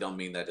honestly don't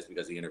mean that just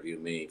because he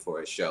interviewed me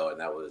for his show, and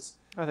that was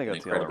an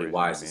incredibly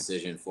wise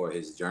decision for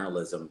his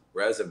journalism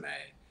resume.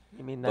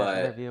 You mean that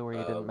interview where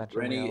you didn't mention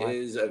Rennie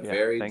is a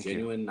very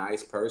genuine,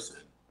 nice person.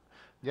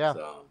 Yeah.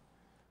 So,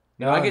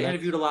 I get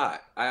interviewed a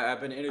lot.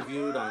 I've been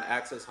interviewed on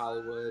Access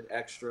Hollywood,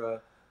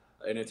 Extra,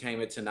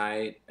 Entertainment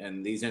Tonight,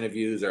 and these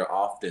interviews are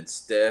often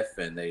stiff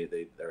and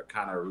they're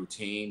kind of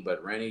routine.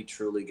 But Rennie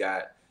truly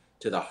got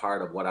to the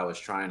heart of what I was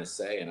trying to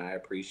say, and I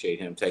appreciate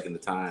him taking the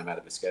time out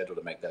of his schedule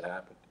to make that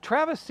happen.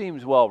 Travis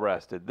seems well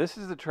rested. This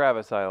is the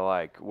Travis I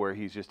like, where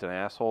he's just an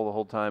asshole the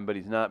whole time, but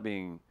he's not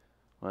being.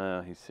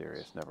 Well, he's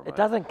serious. Never mind. It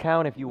doesn't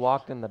count if you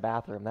walked in the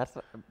bathroom.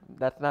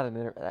 That's not an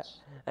interview.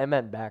 I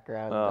meant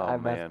background. Oh, I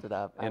man. messed it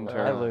up.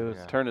 Intern, I lose.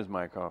 Yeah. Turn his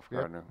mic off,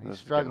 Gardner. He's This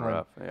is struggling. getting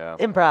rough.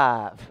 Yeah.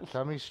 Improv.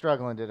 Tommy's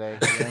struggling today.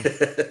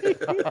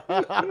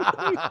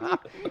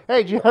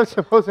 Hey, do you have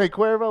some Jose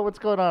Cuervo? What's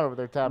going on over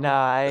there, Tommy?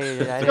 No,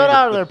 What's going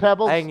on over there,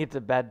 Pebbles? I didn't get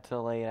to bed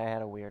till late. I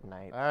had a weird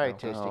night. All right,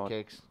 so. tasty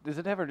cakes. Is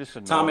it ever just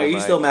a Tommy, are you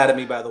night? still mad at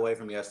me, by the way,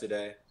 from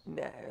yesterday?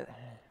 Nah,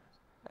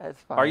 that's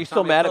fine. Are you still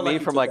Tommy, mad I at felt me you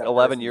from took like that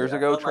 11 personally. years I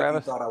ago, felt like you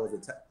Travis? thought I was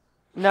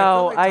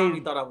No, Tommy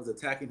thought I was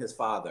attacking his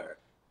father.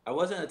 I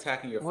wasn't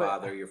attacking your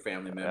father, your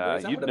family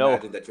members. I you'd would know.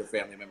 imagine that your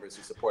family members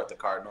who support the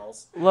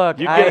Cardinals. Look,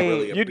 You'd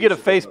really you'd get a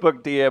appreciate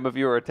Facebook DM if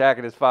you were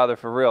attacking his father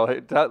for real.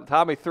 Hey,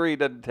 Tommy 3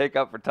 doesn't take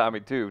up for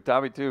Tommy 2.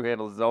 Tommy 2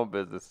 handles his own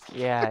business.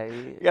 Yeah.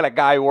 You got a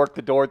guy who worked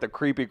the door at the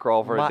Creepy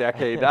Crawl for a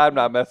decade. I'm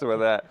not messing with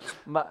that.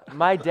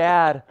 My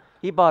dad,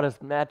 he bought us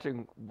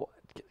matching.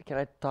 Can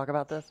I talk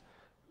about this?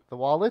 The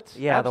wallets?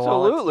 Yeah,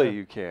 Absolutely, the wallets.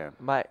 you can.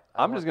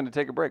 I'm just going to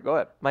take a break. Go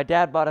ahead. My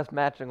dad bought us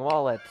matching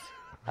wallets.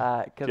 Do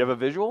you have a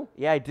visual?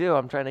 Yeah, I do.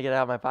 I'm trying to get it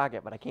out of my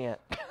pocket, but I can't.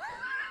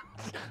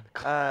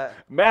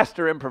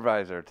 Master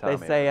improviser, Tommy.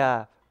 They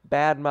say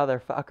bad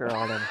motherfucker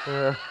on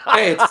them.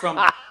 Hey, it's from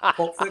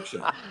Pulp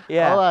Fiction.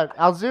 Yeah. Hold on.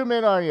 I'll zoom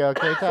in on you,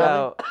 okay,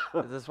 Tommy?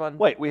 So, is this one?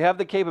 Wait, we have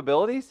the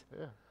capabilities?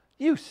 Yeah.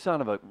 You son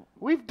of a...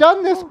 We've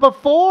done this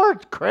before,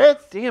 Chris.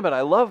 Damn it,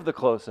 I love the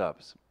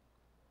close-ups.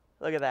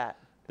 Look at that.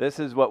 This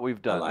is what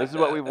we've done. like This is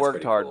what that. we've That's worked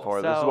pretty hard cool.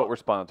 for. This is So, what we're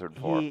sponsored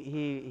for.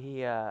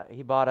 He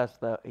bought us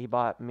he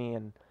bought me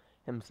and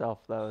himself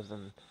those,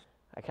 and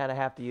I kind of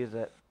have to use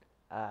it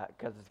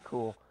because it's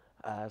cool.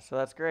 So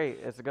that's great.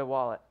 It's a good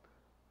wallet.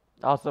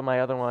 Also,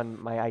 my other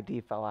one, my ID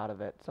fell out of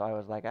it, so I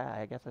was like,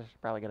 I guess I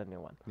should probably get a new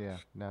one. Yeah,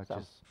 no, So.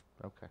 just,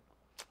 okay.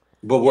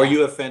 But were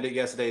you offended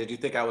yesterday? Did you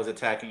think I was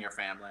attacking your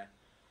family?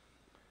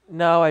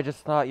 No, I just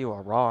thought you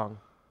were wrong.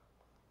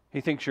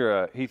 He thinks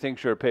you're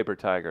a paper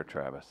tiger,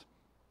 Travis.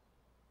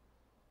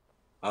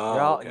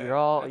 Oh,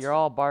 You're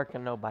all bark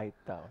and no bite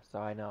though, so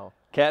I know.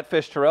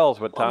 Catfish Terrell's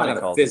what I'm Tommy not going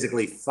calls to it.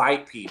 physically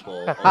fight people.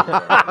 Over,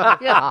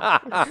 Yeah,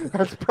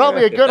 that's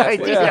probably a good That's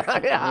what idea.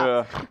 it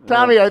Yeah. Yeah.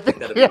 Tommy, I think.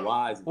 that'd be Yeah.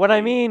 wise. What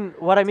I mean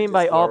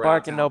by all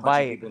bark and no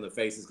bite. People in the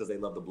faces because they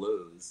love the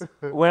blues.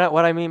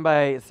 What I mean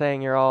by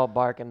saying you're all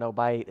bark and no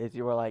bite is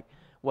you were like,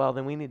 well,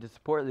 then we need to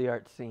support the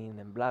art scene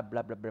and blah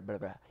blah blah blah blah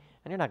blah.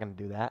 And you're not gonna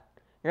do that.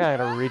 You're not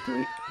gonna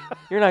retweet.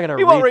 You're not gonna.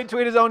 He won't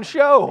retweet his own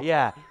show.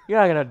 Yeah, you're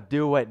not gonna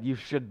do what you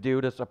should do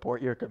to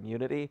support your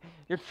community.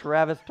 You're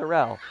Travis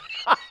Terrell.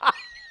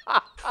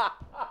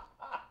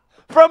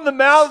 From the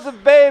mouths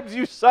of babes,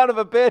 you son of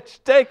a bitch.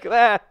 Take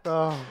that.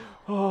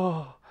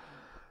 Oh.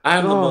 I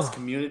am the most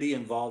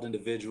community-involved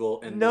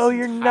individual in No, this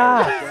you're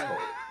entire not. show.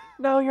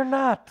 No, you're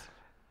not.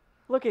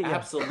 Look at you.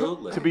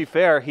 Absolutely. To be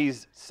fair,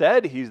 he's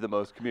said he's the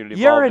most community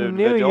You're involved in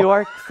New individual.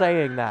 York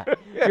saying that.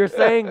 You're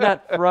saying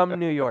that from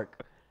New York.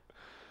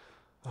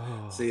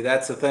 See,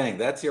 that's the thing.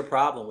 That's your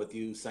problem with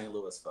you St.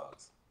 Louis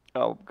folks.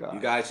 Oh God.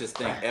 You guys just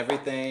think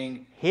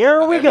everything.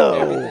 Here we go.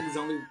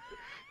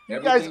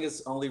 Everything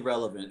is only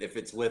relevant if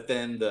it's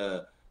within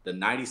the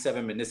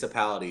 97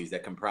 municipalities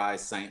that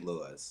comprise St.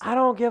 Louis. I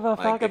don't give a Like,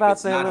 fuck if about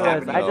it's St. not Louis.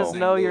 happening I in just St.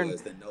 know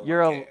Louis, then no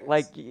you're one a cares.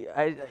 like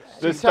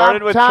This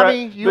started with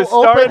Tommy, you this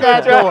started opened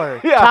that with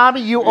door. Yeah.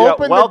 Tommy, you Yeah,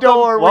 opened welcome- the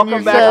door when welcome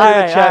you back said to the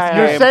Alright, chess alright.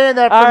 you're game. saying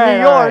that from Alright,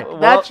 New York.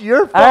 alright. That's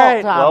your fault,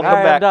 Alright, Tommy. Welcome Alright,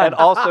 I'm back. done. And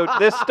also,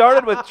 this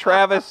started with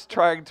Travis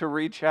trying to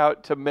reach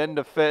out to mend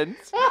a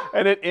fence,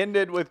 and it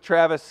ended with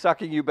Travis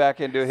sucking you back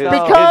into his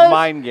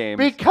mind games.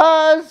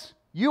 Because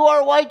you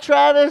are white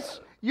Travis,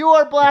 you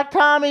are black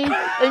Tommy,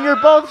 and you're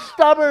both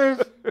stubborn as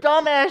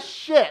dumbass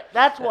shit.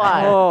 That's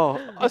why. Oh,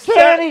 You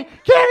can't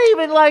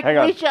even like Hang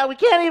on. reach out. We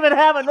can't even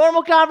have a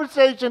normal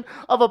conversation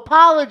of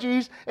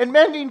apologies and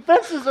mending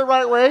fences the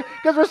right way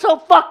because we're so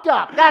fucked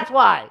up. That's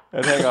why.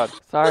 And hang on.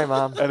 sorry,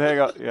 Mom. And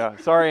hang on. Yeah.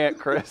 Sorry, Aunt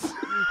Chris.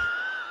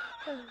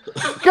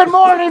 Good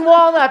morning,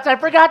 walnuts. I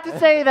forgot to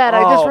say that.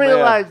 I just Oh, man.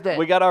 realized it.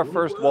 We got our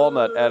first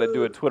walnut added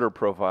to a Twitter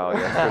profile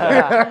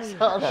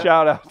yesterday.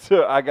 Shout out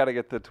to, I got to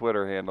get the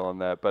Twitter handle on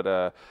that,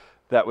 but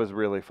that was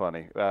really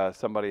funny.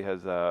 Somebody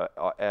has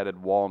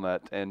added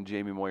walnut, and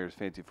Jamie Moyer's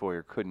Fancy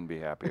Foyer couldn't be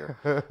happier.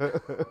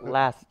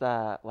 last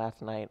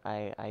night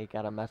I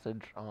got a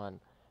message on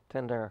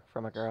Tinder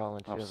from a girl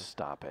and she Oh, was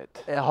stop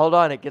it. hold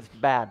on, it gets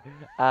bad.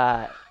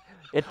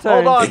 It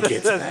Hold turns on,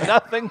 this says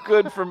nothing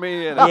good for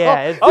me. In it.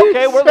 Yeah, it's,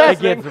 Okay, we're it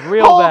listening. gets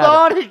real Hold bad.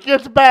 on, it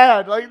gets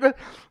bad. Like,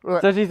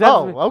 So she sends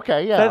me,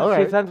 okay, yeah, all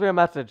right. She sends me a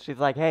message. She's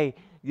like, "Hey,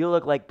 you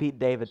look like Pete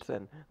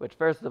Davidson." Which,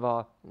 first of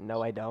all,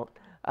 no, I don't.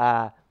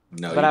 No,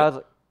 but you I was,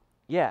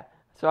 yeah.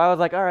 So I was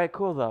like, all right,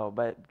 cool though,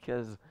 but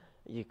because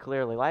you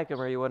clearly like him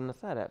or you wouldn't have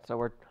said it. So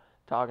we're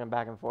talking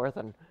back and forth,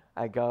 and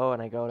I go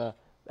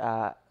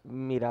to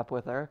meet up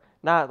with her.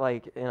 Not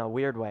like in a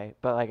weird way,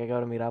 but like I go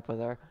to meet up with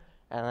her,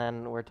 and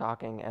then we're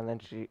talking, and then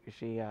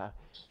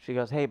she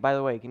goes, hey, by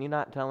the way, can you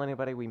not tell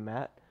anybody we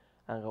met?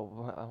 I go,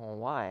 well,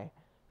 why?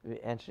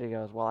 And she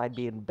goes, well, I'd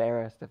be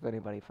embarrassed if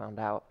anybody found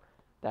out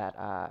that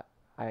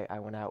I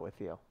went out with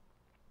you.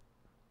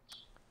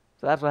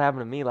 So that's what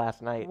happened to me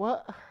last night.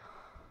 What?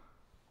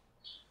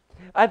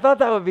 I thought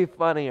that would be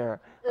funnier.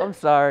 I'm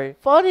sorry.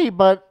 Funny,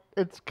 but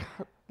it's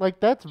like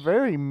that's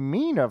very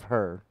mean of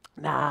her.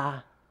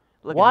 Nah.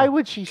 Why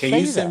would she Can say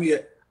you send that? me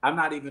I'm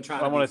not even trying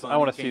to be funny. I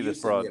want to Can see you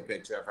this send broad. me a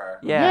picture of her?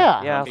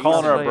 Yeah. I'm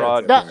calling her a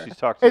broad. She's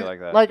talking to you like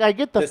that. Like I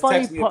get the Just funny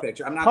text me a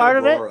picture. I'm not part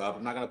going to of blow it. her up.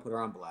 I'm not going to put her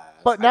on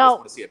blast. But I now- just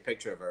want to see a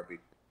picture of her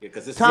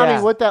because this Tommy,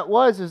 Yeah. what that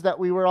was is that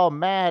we were all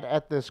mad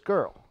at this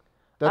girl.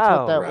 That's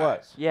what that right.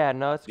 was. Yeah,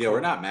 no, it's Yeah, cool. we're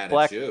not mad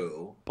Black- at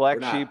you. Black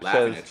we're not Sheep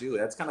laughing says- at you.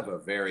 That's kind of a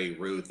very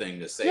rude thing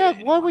to say. Yeah,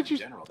 to why anyone would in you-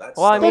 General. That's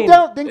Well, I so mean-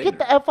 Then get ignorant.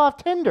 the F off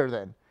Tinder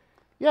then.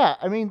 Yeah,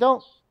 I mean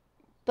don't.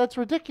 That's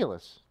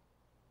ridiculous.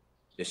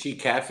 Is she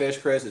catfish,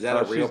 Chris? Is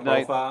that a real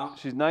profile?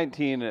 She's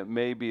 19, and it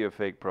may be a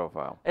fake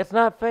profile. It's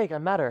not fake. I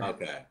met her.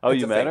 Okay. Oh,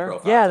 It's you a met fake her?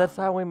 profile. Yeah, that's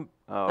how we.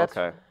 Oh, that's,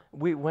 okay.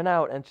 We went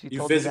out and she You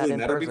told me that physically in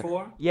met her person.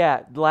 before?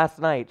 Yeah, last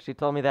night she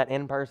told me that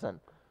in person.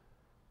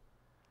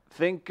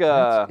 Think.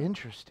 That's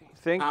interesting.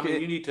 Think. Tommy,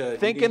 you need to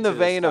think you in need the to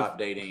vein stop of.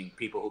 dating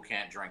people who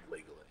can't drink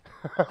legally.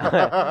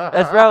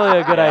 That's probably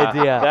a good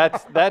idea.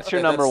 That's your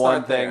Yeah, number let's one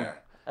start thing. there.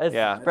 It's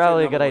yeah. That's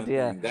probably a your good number one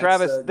idea. thing. That's,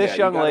 Travis, this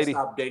young you gotta lady-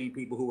 stop dating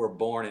people who were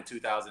born in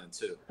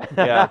 2002.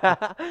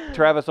 Yeah.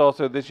 Travis,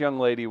 also, this young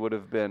lady would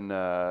have been.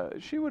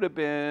 She would have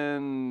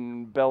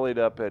been bellied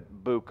up at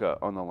Buca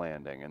on the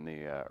landing in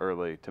the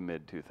early to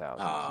mid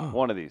 2000s.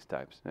 One of these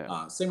types.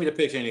 Yeah. Send me the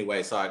picture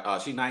anyway. So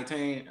she's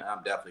 19.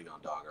 I'm definitely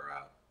gonna dog her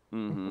out.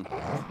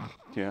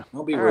 Mm-hmm. Yeah.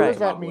 Don't be All rude right. to What does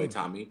my that boy mean?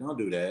 Tommy. Don't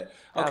do that.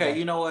 Okay. Okay,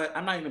 you know what?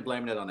 I'm not even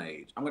blaming it on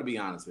age. I'm gonna be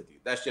honest with you.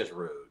 That's just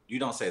rude. You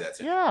don't say that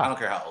to me. Yeah. I don't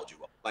care how old you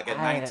are. Like at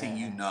 19,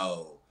 you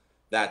know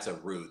that's a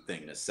rude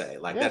thing to say.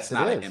 Like Yes, that's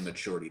not it an is.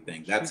 immaturity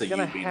thing. That's She's a you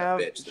gonna being have,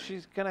 a bitch thing.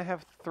 She's gonna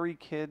have 3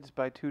 kids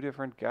by 2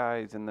 different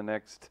guys in the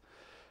next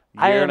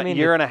I year, didn't and, mean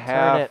year to and a turn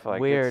half. it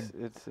Like weird.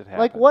 it happens.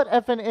 Like what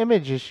effing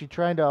image is she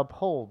trying to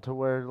uphold to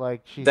where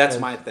like she That's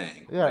says, my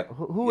thing. Yeah, Like,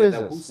 who is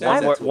that- this? says Why-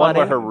 that to One a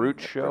where her woman?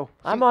 roots show.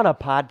 I'm on a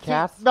See,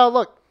 podcast. no,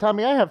 look,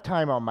 Tommy, I have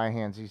time on my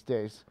hands these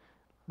days.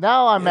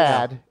 Now I'm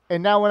mad,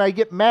 and now when I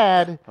get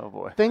mad, Oh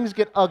boy. things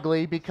get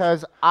ugly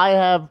because I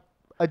have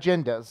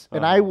agendas,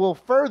 and I will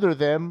further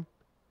them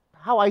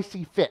how I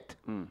see fit.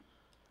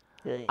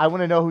 I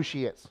want to know who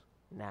she is.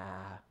 Nah.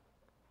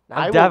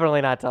 I I'm will-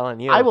 definitely not telling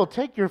you. I will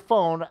take your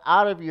phone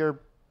out of your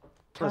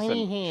tiny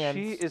Listen, hands.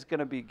 she is going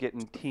to be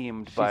getting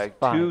teamed She's by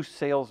fine. 2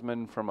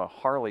 salesmen from a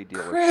Harley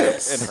dealership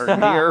Chris. in her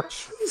near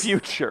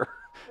future.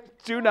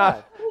 Do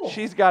not.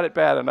 She's got it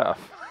bad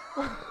enough.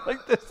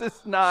 Like this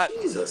is not.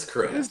 Jesus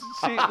Christ.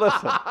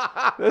 Listen.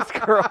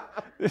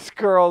 This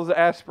girl's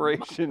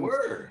aspirations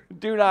Word.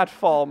 do not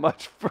fall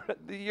much.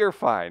 You're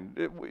fine.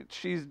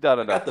 She's done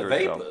enough. Got the to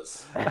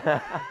herself.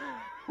 vapors.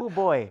 Oh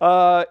boy.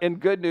 In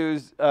good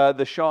news,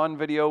 the Sean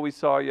video we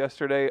saw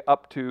yesterday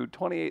up to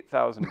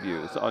 28,000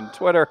 views on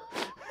Twitter.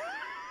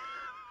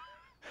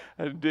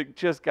 And it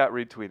just got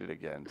retweeted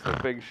again. So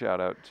big shout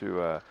out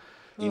to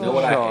You know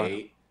what I Sean.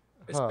 hate,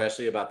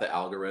 especially about the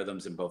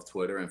algorithms in both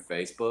Twitter and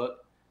Facebook?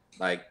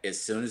 Like, as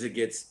soon as it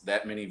gets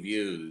that many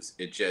views,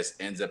 it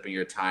just ends up in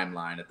your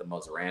timeline at the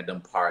most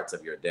random parts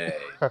of your day.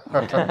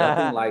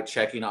 Nothing like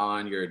checking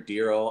on your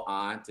dear old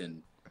aunt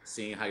and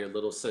seeing how your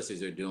little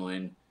sissies are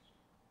doing,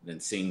 than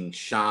seeing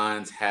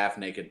Sean's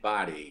half-naked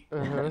body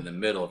in the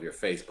middle of your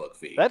Facebook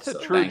feed. That's a So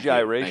true thank you.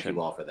 gyration. Thank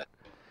you all for that.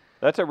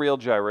 That's a real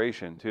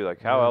gyration too. Like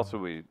how else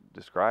would we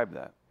describe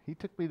that? He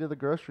took me to the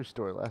grocery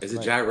store last Is it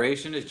night.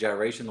 gyration? Is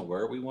gyration the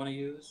word we want to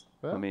use?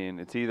 Well, I mean,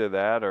 it's either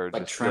that or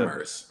Like just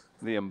tremors,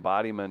 the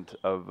embodiment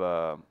of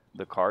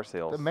the car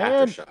sales. The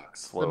man- aftershocks. the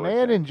Slow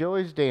man thing.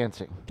 enjoys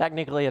dancing.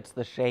 Technically, it's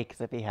the shakes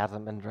if he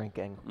hasn't been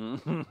drinking.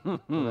 So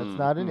that's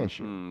not an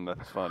issue.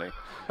 That's funny.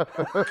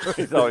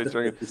 He's always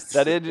drinking.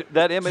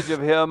 That image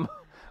of him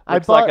I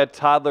looks like bought- a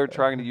toddler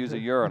trying to use a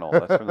urinal.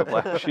 That's from the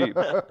Black Sheep.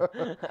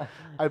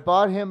 I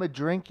bought him a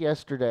drink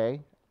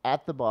yesterday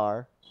at the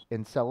bar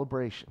in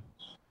celebration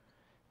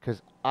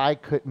because I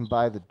couldn't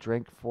buy the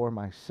drink for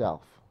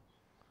myself.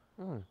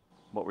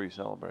 What were you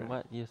celebrating?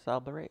 What you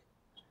celebrate?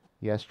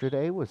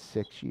 Yesterday was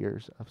 6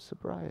 years of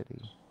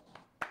sobriety.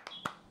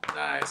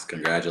 Nice.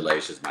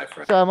 Congratulations, my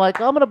friend. So I'm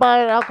like, I'm going to buy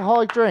an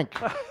alcoholic drink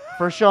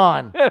for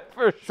Sean.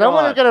 For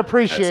Someone Sean. is going to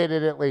appreciate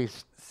it at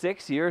least.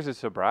 6 years of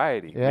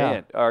sobriety. Yeah.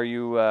 Man, are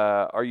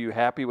you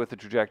happy with the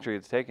trajectory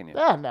it's taken you?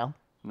 Yeah, no.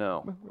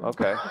 No.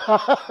 Okay.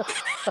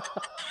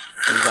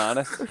 He's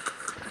honest.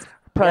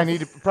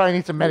 Probably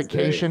need some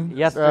medication.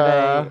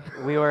 Yesterday,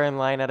 we were in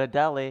line at a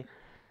deli,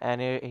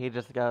 and he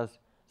just goes,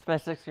 "It's my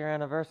 6-year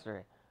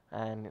anniversary."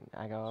 And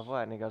I go, "Of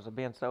what?" And he goes, "Of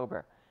being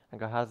sober." I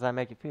go, "How does that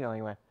make you feel?" And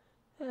he went,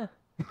 "Yeah."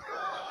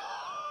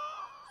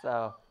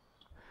 So,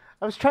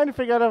 I was trying to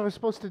figure out if I was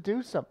supposed to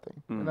do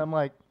something, and I'm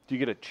like, do you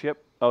get a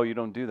chip? Oh, you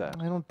don't do that.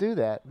 I don't do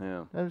that.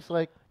 Yeah. I was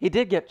like, He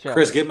did get chips.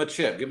 Chris, give him a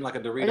chip. Give him like a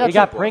Dorito. got He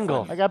got chip or a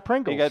Pringles. Funny. I got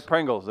Pringles. You got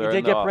Pringles. They're did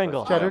in the get office.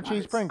 Pringles. cheddar nice.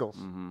 cheese Pringles.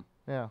 Mm-hmm.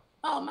 Yeah.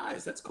 Oh,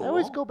 nice. That's cool. I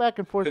always go back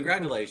and forth.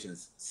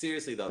 Congratulations.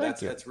 Seriously though,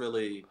 Thank you. that's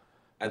really.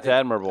 It's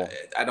admirable.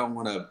 I don't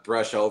want to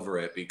brush over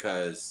it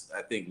because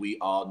I think we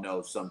all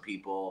know some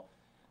people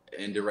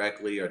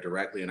indirectly or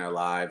directly in our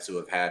lives who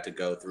have had to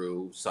go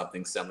through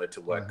something similar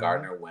to what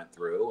Gardner went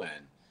through,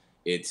 and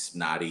it's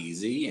not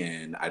easy.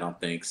 And I don't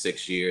think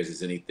 6 years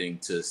is anything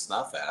to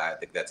snuff at. I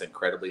think that's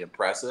incredibly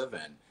impressive,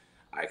 and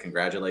I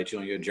congratulate you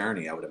on your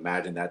journey. I would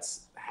imagine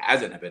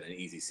hasn't been an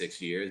easy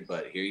 6 years,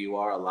 but here you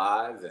are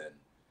alive, and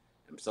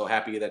I'm so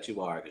happy that you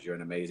are because you're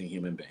an amazing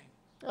human being.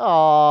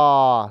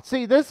 Oh,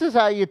 see, this is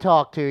how you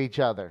talk to each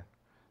other.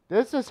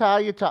 This is how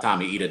you talk.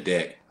 Tommy, eat a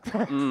dick.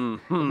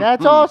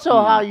 That's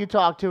also how you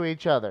talk to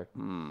each other.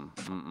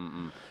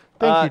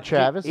 Thank you,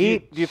 Travis.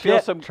 Do you feel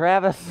some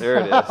Travis? There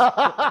it is.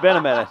 It's been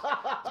a minute.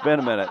 It's been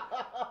a minute.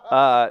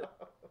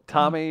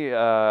 Tommy,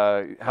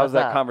 how's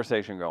that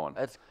conversation going?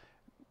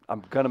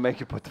 I'm gonna make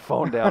you put the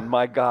phone down.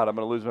 My God, I'm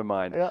gonna lose my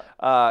mind.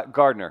 Yeah.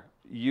 Gardner,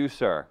 you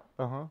sir.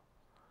 Uh-huh.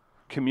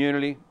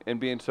 Community in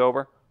being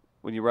sober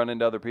when you run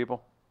into other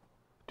people.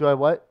 Do I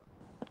what?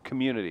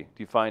 Community.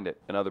 Do you find it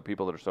in other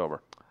people that are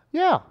sober?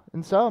 Yeah,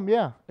 in some,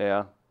 yeah.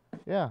 Yeah.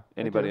 Yeah.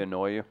 Anybody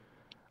annoy you?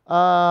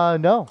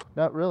 No,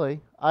 not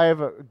really. I have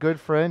a good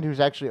friend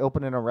who's actually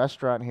opening a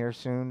restaurant here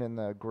soon in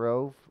the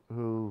Grove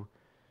who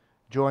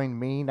joined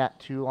me not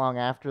too long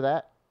after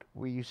that.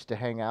 We used to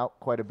hang out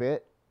quite a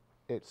bit.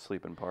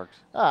 Sleep in parks.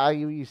 He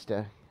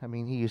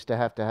used to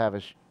have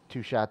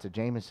 2 shots of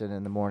Jameson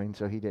in the morning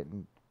so he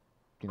didn't,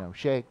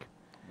 shake.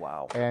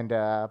 Wow. And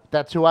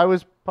that's who I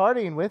was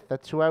partying with.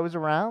 That's who I was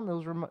around.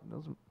 Those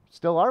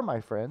still are my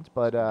friends.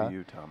 But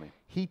you, Tommy.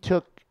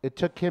 it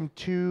took him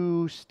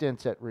 2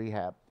 stints at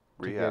rehab.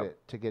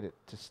 To get it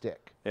to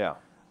stick. Yeah.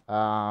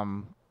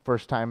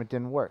 First time it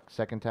didn't work.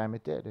 Second time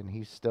it did, and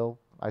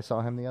I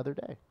saw him the other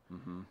day.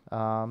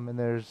 Mm-hmm. And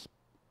there's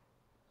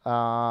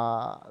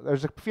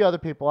a few other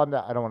people. I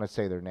don't want to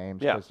say their names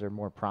because they're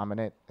more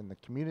prominent in the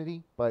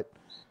community, but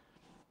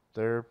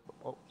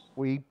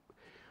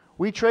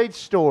we trade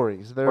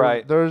stories.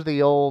 There's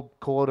the old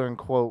quote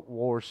unquote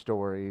war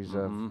stories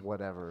of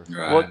whatever.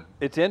 Right. Well,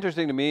 it's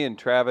interesting to me, and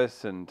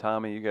Travis and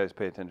Tommy, you guys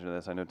pay attention to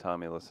this. I know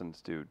Tommy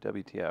listens to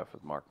WTF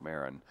with Mark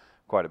Maron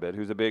quite a bit,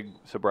 who's a big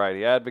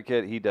sobriety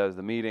advocate. He does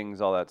the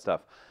meetings, all that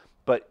stuff.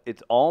 But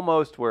it's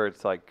almost where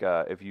it's like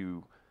if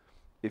you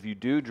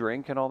do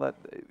drink and all that,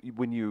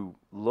 when you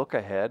look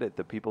ahead at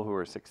the people who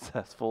are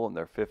successful in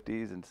their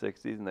 50s and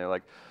 60s, and they're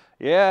like,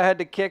 yeah, I had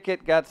to kick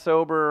it, got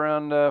sober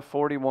around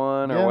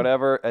 41 or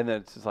whatever, and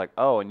then it's just like,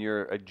 oh, and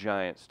you're a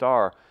giant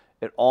star.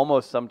 It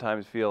almost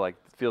sometimes feels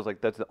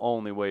like that's the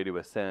only way to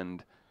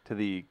ascend to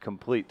the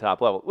complete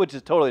top level, which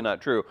is totally not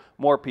true.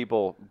 More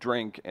people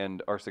drink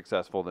and are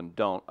successful than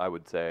don't, I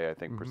would say, I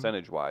think,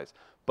 percentage-wise.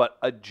 But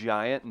a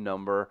giant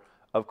number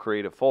of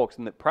creative folks,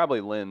 and that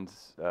probably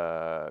lends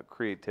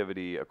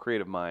creativity, a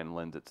creative mind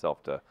lends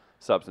itself to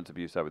substance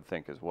abuse, I would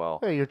think, as well.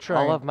 Hey, you're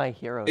trying. All of my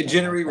heroes. It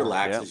generally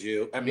relaxes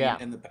you. I mean, Yeah.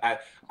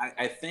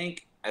 I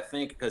think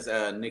because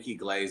Nikki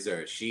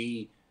Glazer,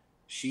 she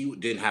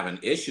didn't have an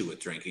issue with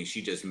drinking.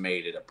 She just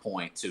made it a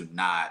point to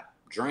not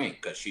drink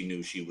because she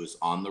knew she was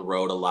on the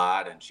road a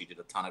lot and she did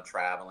a ton of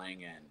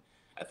traveling. And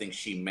I think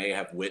she may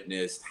have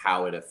witnessed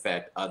how it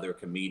affect other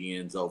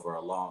comedians over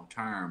a long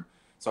term.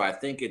 So I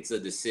think it's a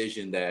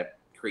decision that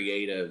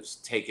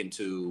creatives take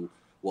into,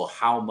 well,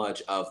 how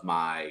much of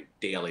my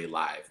daily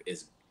life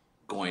is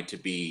going to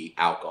be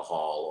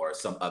alcohol or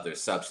some other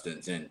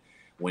substance. And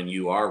when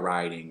you are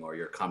writing or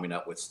you're coming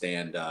up with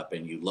stand-up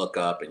and you look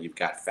up and you've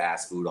got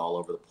fast food all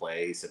over the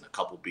place and a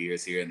couple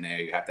beers here and there,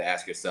 you have to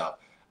ask yourself,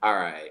 all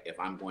right, if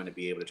I'm going to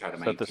be able to try to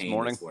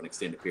maintain this for an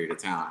extended period of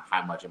time,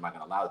 how much am I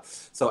going to allow?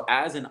 So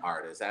as an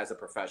artist, as a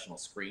professional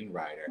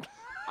screenwriter,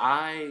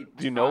 I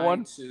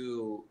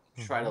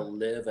try to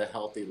live a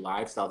healthy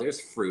lifestyle. There's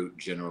fruit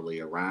generally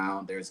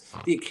around. There's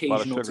the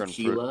occasional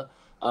tequila.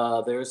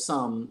 There's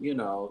some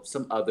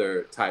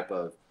other type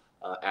of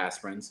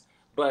aspirins.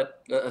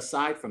 But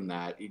aside from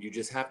that, you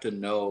just have to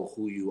know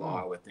who you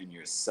are within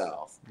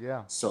yourself.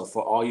 Yeah. So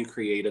for all you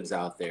creatives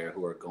out there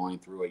who are going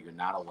through it, you're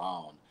not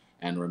alone.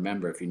 And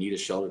remember, if you need a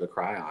shoulder to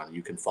cry on,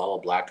 you can follow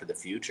Black to the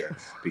future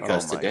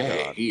because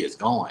today he is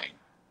going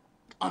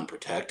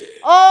unprotected.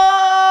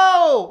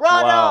 Oh,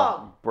 raw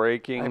dog!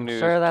 Breaking news.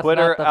 Sure that's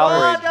Twitter not the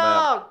outrage Raw map.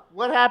 dog!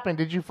 What happened?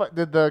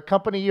 Did the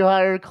company you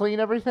hired clean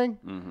everything?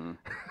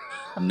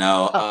 Mm-hmm.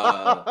 No,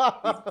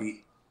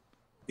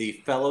 the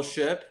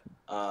fellowship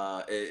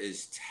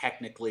is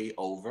technically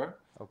over.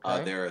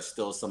 Okay. There are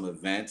still some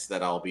events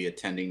that I'll be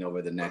attending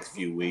over the next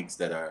few weeks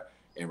that are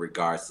in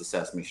regards to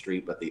Sesame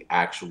Street, but the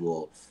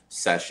actual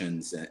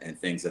sessions and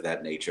things of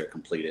that nature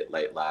completed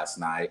late last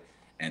night.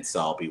 And so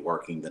I'll be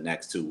working the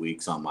next 2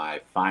 weeks on my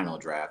final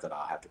draft that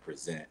I'll have to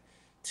present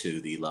to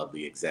the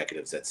lovely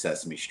executives at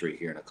Sesame Street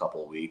here in a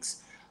couple of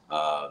weeks.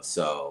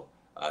 So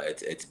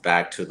it's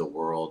back to the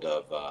world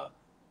of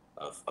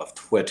of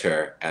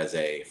Twitter as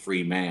a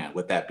free man.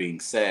 With that being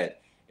said,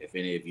 if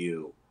any of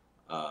you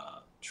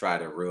try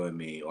to ruin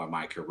me or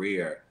my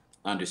career,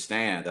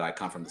 understand that I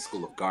come from the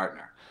school of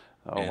Gardner,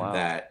 Oh, and wow.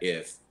 that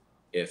if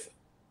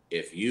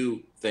if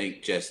you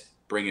think just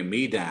bringing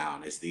me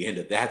down is the end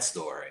of that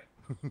story,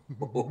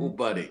 oh,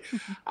 buddy,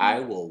 I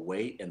will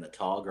wait in the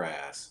tall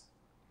grass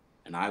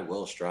and I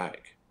will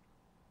strike.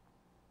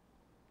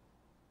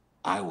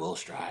 I will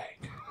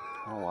strike.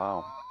 Oh,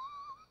 wow.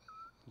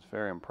 It's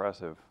very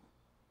impressive.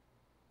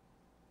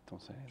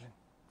 Don't say anything.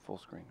 Full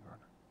screen,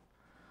 Gardner.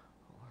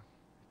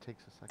 It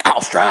takes a second.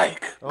 I'll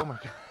strike. Oh my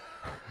god.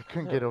 I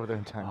couldn't get over there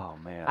in time. Oh,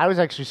 man. I was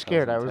actually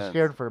scared. I was intense.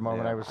 scared for a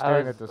moment. Yeah. I was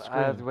staring at the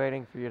I was screen.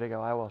 waiting for you to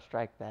go, I will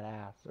strike that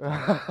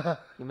ass.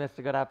 You missed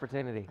a good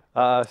opportunity.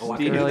 Oh, I can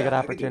Steve, do really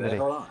that. good I can do that.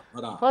 opportunity.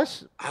 Hold on.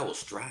 Plus, I will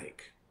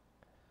strike.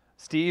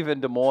 Steve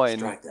in Des Moines.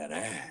 Strike that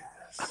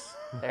ass.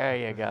 There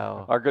you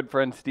go. Our good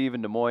friend Steve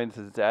in Des Moines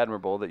says it's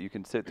admirable that you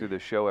can sit through the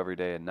show every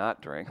day and not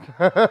drink.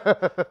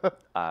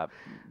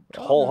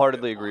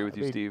 Wholeheartedly agree with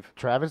you, Steve.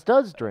 Travis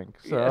does drink,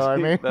 so Yes, I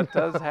mean that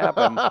does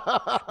happen.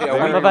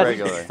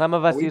 Some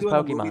of us Are we use doing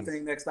a movie Pokemon.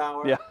 thing next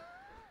hour? Yeah.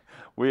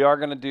 We are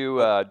going to do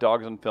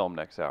Dogs on Film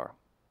next hour.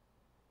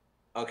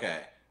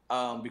 Okay.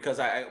 Because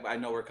I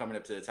know we're coming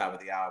up to the top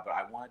of the hour, but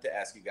I wanted to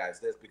ask you guys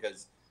this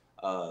because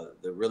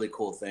the really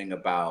cool thing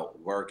about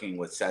working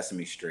with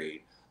Sesame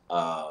Street,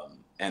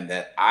 and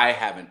that I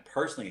haven't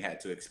personally had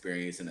to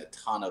experience in a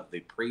ton of the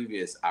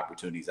previous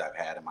opportunities I've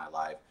had in my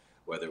life,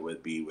 whether it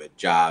would be with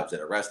jobs at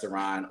a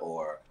restaurant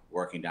or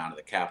working down in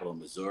the capital,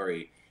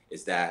 Missouri,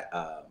 is that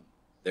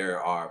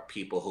there are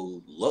people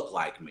who look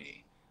like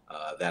me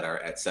that are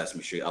at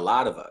Sesame Street, a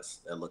lot of us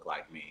that look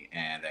like me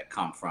and that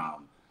come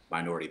from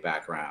minority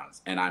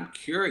backgrounds. And I'm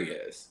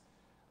curious,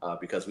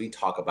 because we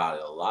talk about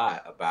it a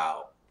lot,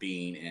 about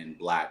being in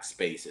Black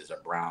spaces or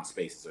brown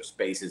spaces or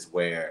spaces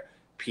where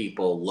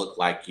people look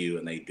like you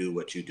and they do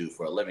what you do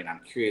for a living.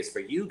 I'm curious for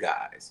you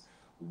guys,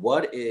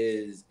 what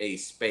is a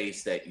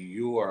space that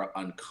you are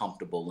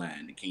uncomfortable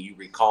in? Can you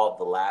recall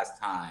the last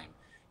time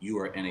you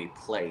were in a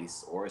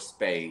place or a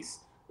space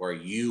where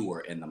you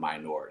were in the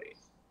minority?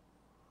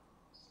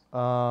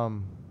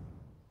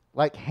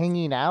 like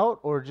hanging out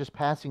or just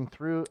passing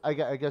through. I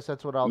guess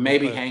that's what I'll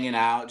Maybe do first. hanging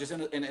out, just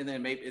and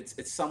then maybe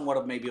it's somewhat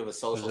of maybe of a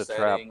social There's a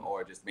trap. setting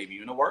or just maybe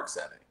even a work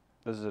setting.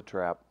 This is a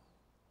trap.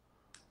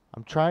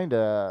 I'm trying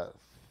to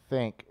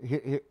think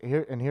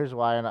here, and here's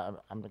why. And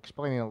I'm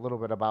explaining a little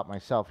bit about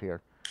myself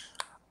here.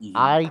 Mhm.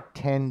 I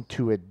tend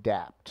to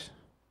adapt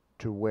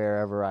to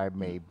wherever I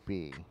may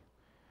be,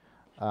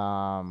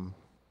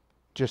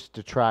 just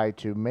to try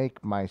to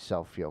make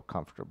myself feel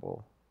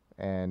comfortable,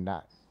 and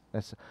not.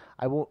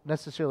 I won't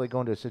necessarily go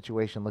into a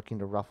situation looking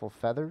to ruffle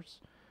feathers.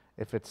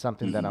 If it's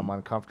something that I'm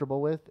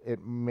uncomfortable with,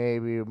 it may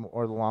be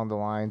more along the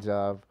lines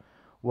of,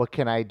 what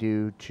can I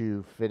do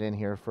to fit in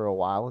here for a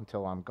while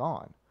until I'm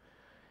gone?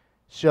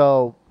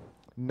 So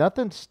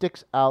nothing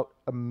sticks out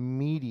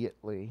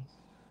immediately.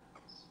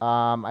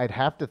 I'd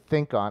have to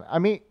think on. I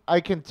mean, I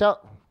can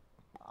tell.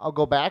 I'll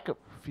go back a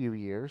few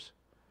years.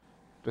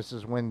 This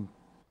is when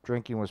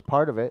drinking was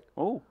part of it.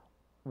 Oh.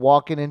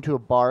 Walking into a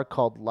bar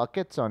called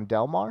Luckett's on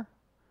Delmar,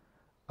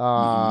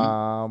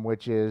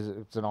 which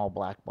it's an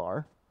all-black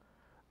bar.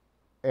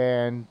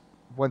 And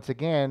once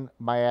again,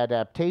 my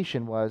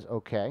adaptation was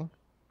okay,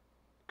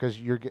 because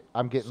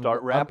I'm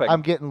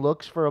getting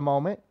looks for a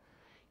moment.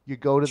 You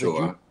go to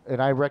the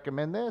and I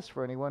recommend this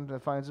for anyone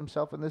that finds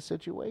himself in this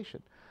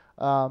situation.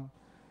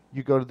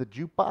 You go to the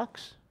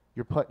jukebox.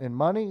 You're putting in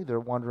money. They're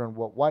wondering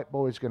what white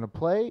boy is going to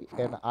play,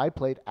 and I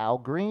played Al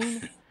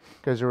Green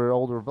because there were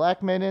older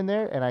black men in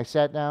there, and I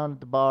sat down at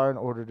the bar and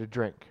ordered a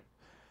drink.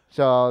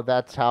 So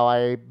that's how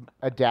I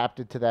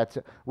adapted to that.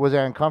 Was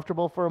I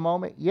uncomfortable for a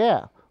moment?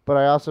 Yeah, but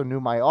I also knew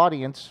my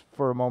audience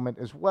for a moment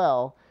as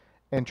well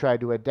and tried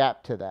to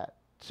adapt to that.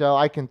 So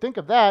I can think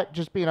of that,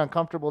 just being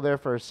uncomfortable there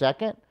for a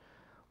second.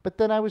 But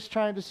then I was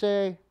trying to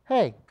say,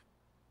 hey,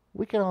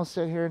 we can all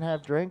sit here and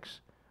have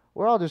drinks.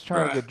 We're all just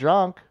trying to get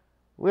drunk.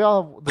 We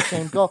all have the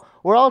same goal.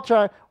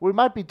 We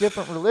might be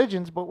different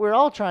religions, but we're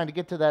all trying to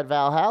get to that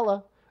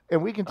Valhalla.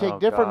 And we can take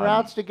different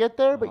routes to get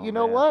there, but you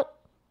know what?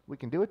 We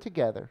can do it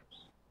together.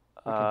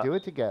 We can do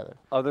it together.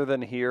 Other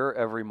than here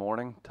every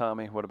morning,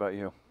 Tommy, what about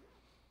you?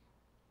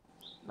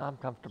 I'm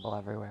comfortable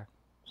everywhere.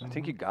 I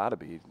think you got to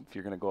be if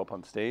you're going to go up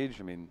on stage.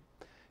 I mean,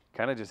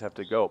 kind of just have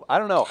to go. I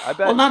don't know. I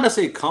bet. Well, not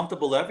necessarily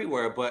comfortable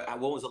everywhere, but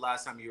when was the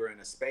last time you were in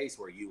a space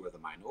where you were the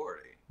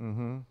minority?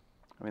 Mm-hmm.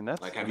 I mean,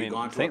 that's like, have I mean, you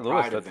gone to St. a Louis.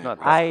 pride That's event? not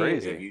that's Have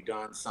crazy. you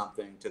done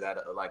something to that,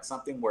 like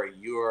something where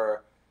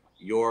your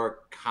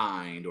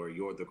kind or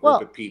the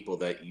group of people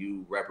that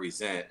you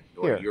represent,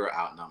 or you're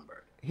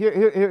outnumbered?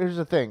 Here's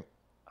the thing.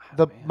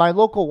 My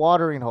local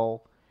watering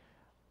hole,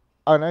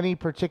 on any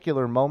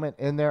particular moment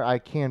in there, I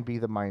can be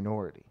the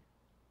minority.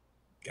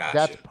 Gotcha.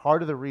 That's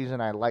part of the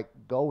reason I like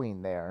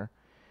going there,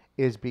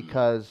 is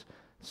because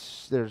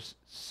there's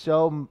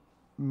so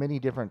many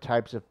different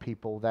types of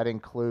people. That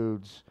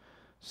includes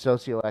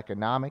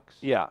socioeconomics.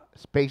 Yeah.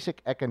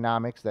 Basic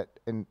economics that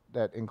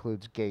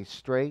includes gay,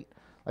 straight,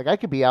 Like I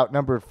could be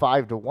outnumbered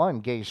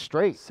 5-1, gay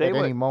straight at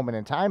any moment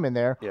in time in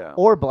there,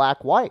 or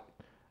black white.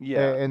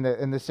 Yeah.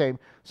 In the same.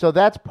 So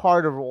that's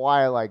part of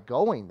why I like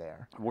going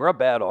there. We're a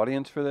bad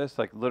audience for this.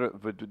 Like literally,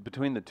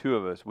 between the two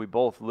of us, we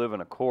both live in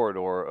a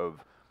corridor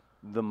of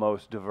the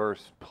most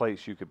diverse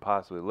place you could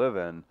possibly live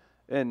in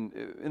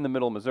the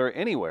middle of Missouri,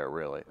 anywhere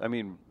really. I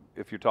mean,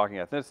 if you're talking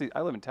ethnicity,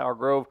 I live in Tower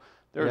Grove.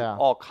 There's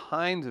all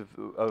kinds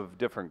of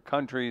different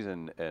countries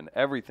and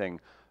everything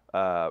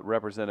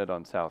represented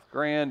on South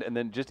Grand, and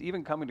then just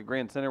even coming to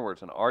Grand Center where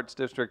it's an arts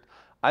district.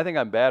 I think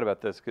I'm bad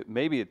about this.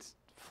 Maybe it's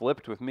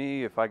flipped with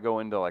me. If I go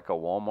into like a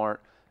Walmart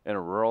in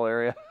a rural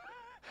area,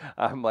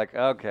 I'm like,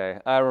 okay,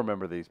 I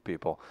remember these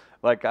people.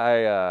 Like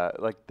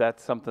like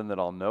that's something that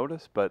I'll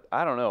notice, but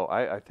I don't know.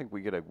 I think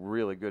we get a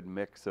really good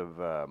mix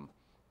of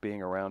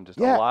being around just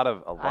a lot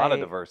of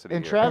diversity.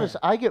 And here. Travis,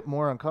 I get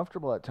more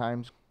uncomfortable at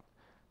times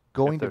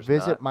going to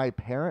visit my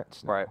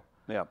parents now. Right.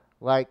 Yeah.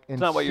 Like, it's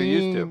not what you're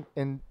used to.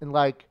 And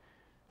like,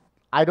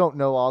 I don't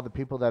know all the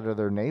people that are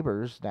their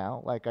neighbors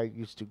now, like I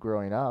used to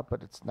growing up,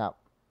 but it's not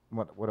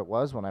what it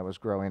was when I was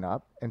growing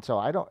up. And so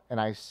I don't, and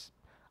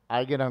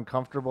I get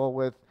uncomfortable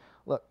with,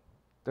 look,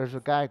 there's a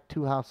guy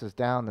 2 houses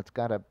down that's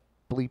got a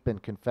bleeping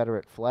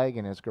Confederate flag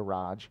in his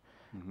garage.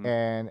 Mm-hmm.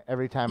 And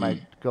every time I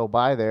go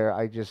by there,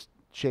 I just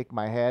shake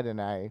my head and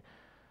I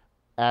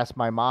ask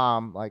my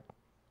mom, like,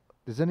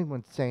 does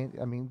anyone say,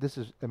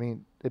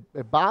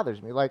 it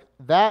bothers me. Like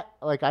that,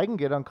 like I can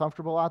get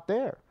uncomfortable out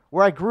there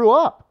where I grew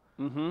up.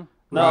 Mm-hmm.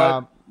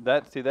 No,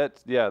 that's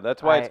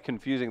why it's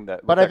confusing.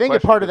 But I think a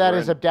part of that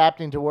is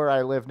adapting to where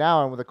I live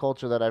now and with the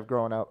culture that I've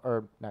grown up,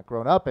 or not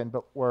grown up in,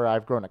 but where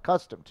I've grown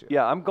accustomed to.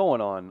 Yeah, I'm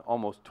going on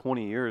almost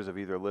 20 years of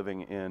either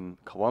living in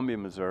Columbia,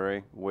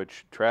 Missouri,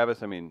 which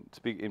Travis, I mean,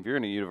 if you're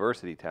in a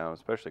university town,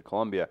 especially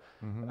Columbia,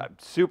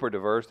 super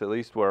diverse, at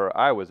least where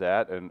I was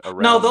at and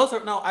around. No, those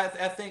are I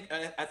think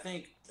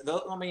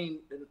those, I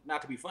mean,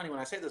 not to be funny when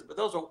I say this, but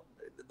those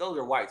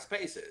are white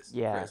spaces,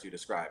 Chris, you're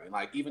describing.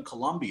 Like even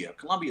Columbia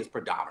is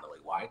predominantly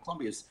white.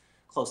 Columbia is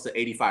close to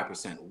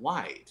 85%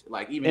 white.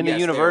 Like even in the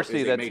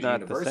university, that's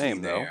not the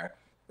same though.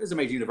 There's a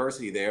major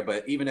university there,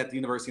 but even at the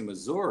University of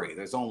Missouri,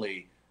 there's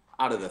only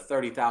out of the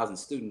 30,000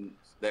 students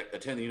that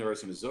attend the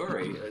University of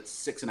Missouri,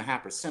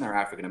 6.5% are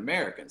African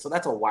American. So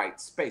that's a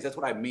white space. That's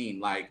what I mean.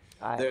 Like,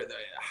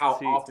 how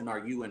often are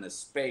you in a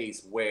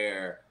space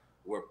where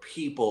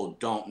people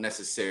don't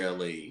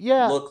necessarily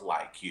look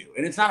like you?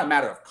 And it's not a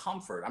matter of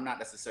comfort. I'm not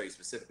necessarily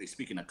specifically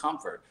speaking of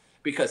comfort,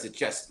 because it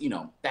just,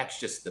 that's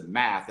just the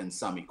math in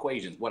some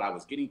equations. What I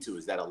was getting to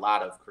is that a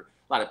lot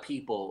of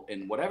people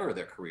in whatever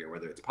their career,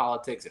 whether it's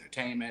politics,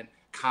 entertainment,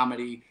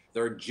 comedy,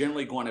 they're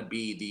generally going to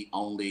be the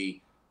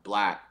only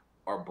black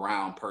or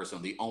brown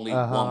person, the only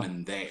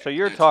woman there. So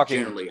you're talking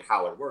generally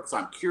how it works. So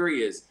I'm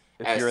curious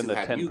as to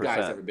have you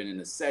guys ever been in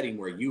a setting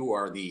where you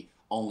are the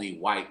only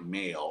white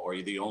male, or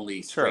you're the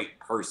only straight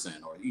person,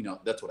 or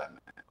that's what I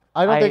meant.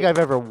 I don't think I've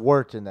ever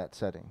worked in that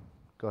setting.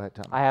 Go ahead,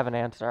 Tom. I have an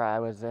answer. I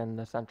was in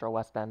the Central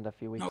West End a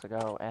few weeks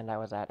ago, and I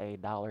was at a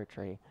Dollar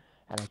Tree,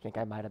 and I think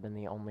I might have been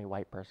the only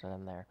white person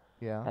in there.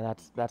 Yeah. And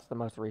that's the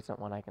most recent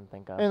one I can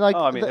think of. And like,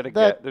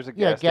 there's a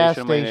gas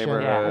station in my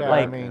neighborhood. Yeah,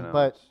 like, I mean,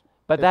 but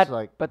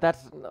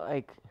that's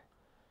like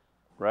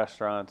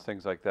restaurants,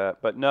 things like that.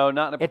 But no,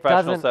 not in a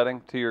professional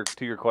setting. To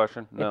your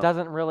question, no. It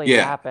doesn't really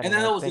happen. And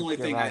that was the only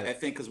thing I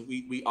think, because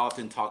we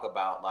often talk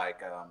about,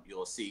 like,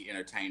 you'll see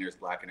entertainers,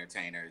 black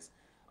entertainers,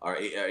 or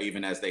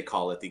even as they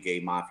call it, the gay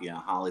mafia in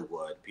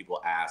Hollywood.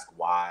 People ask,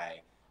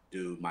 why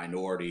do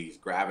minorities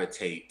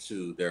gravitate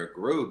to their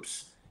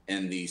groups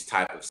in these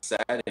type of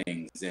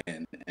settings?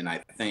 And I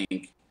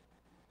think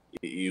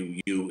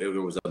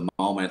there was a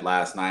moment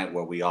last night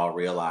where we all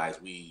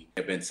realized we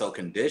have been so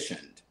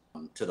conditioned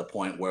to the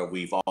point where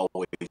we've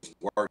always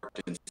worked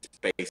in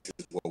spaces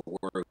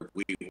where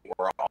we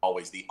were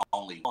always the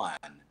only one,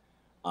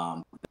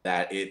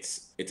 that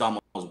it's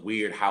almost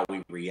weird how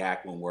we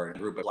react when we're in a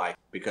group of, like,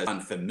 because it's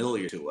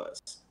unfamiliar to us.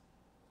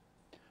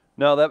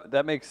 No,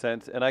 that makes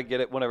sense, and I get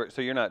it.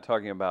 So you're not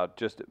talking about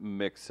just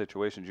mixed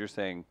situations. You're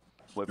saying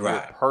if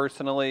you're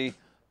personally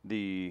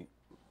the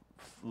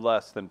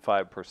less than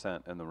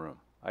 5% in the room.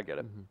 I get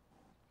it. Mm-hmm.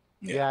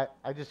 Yeah,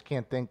 I just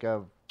can't think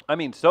of. I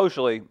mean,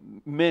 socially,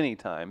 many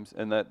times,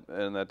 and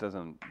that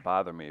doesn't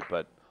bother me.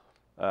 But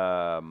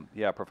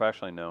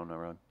professionally, no, not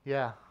really.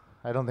 Yeah,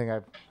 I don't think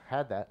I've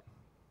had that,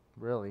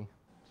 really.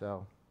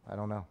 So I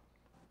don't know.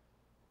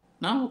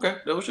 No, okay.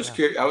 I was just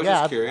curious. I was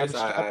just curious.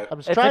 I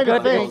was trying to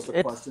think.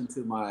 The question to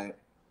my.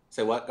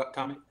 Say what,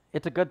 Tommy?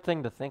 It's a good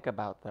thing to think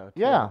about, though.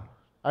 Too. Yeah.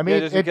 I mean,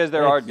 just because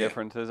there are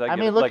differences.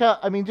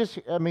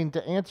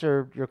 To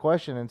answer your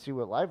question and see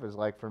what life is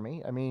like for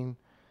me. I mean,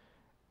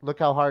 look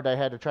how hard I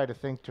had to try to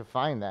think to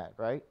find that,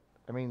 right?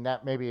 I mean,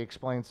 that maybe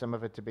explains some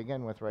of it to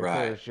begin with, right?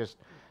 There. It's just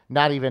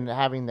not even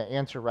having the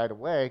answer right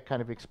away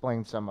kind of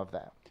explains some of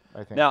that,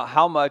 I think. Now,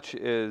 how much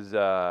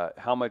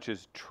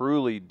is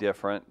truly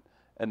different,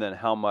 and then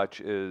how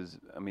much is,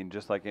 I mean,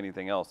 just like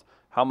anything else,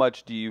 how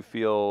much do you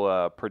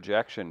feel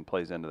projection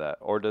plays into that,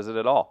 or does it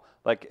at all?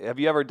 Like, have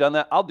you ever done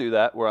that? I'll do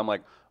that where I'm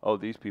like, oh,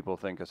 these people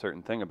think a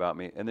certain thing about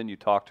me, and then you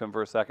talk to them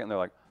for a second, and they're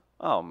like,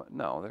 oh,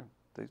 no,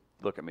 they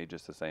look at me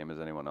just the same as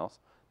anyone else.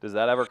 Does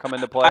that ever come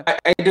into play?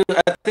 I do.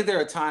 I think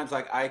there are times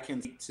like I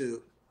can speak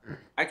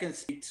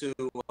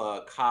to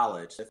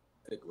college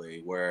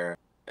specifically where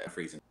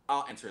freezing.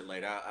 I'll answer it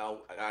later.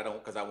 I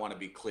don't, because I want to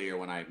be clear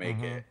when I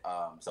make it.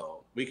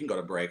 So we can go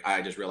to break.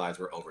 I just realized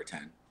we're over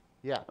 10.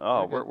 Yeah.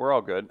 Oh, we're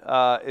all good.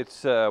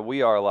 It's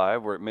We Are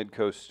Live. We're at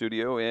Midcoast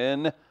Studio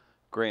in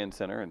Grand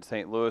Center in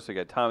St. Louis. We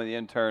got Tommy the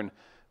Intern,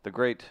 the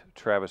great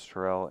Travis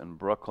Terrell in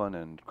Brooklyn,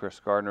 and Chris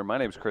Gardner. My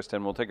name's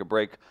Kristen. We'll take a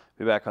break.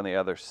 Be back on the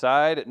other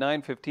side at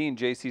 9:15.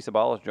 JC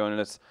Sabal is joining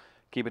us.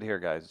 Keep it here,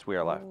 guys. It's We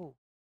Are Live.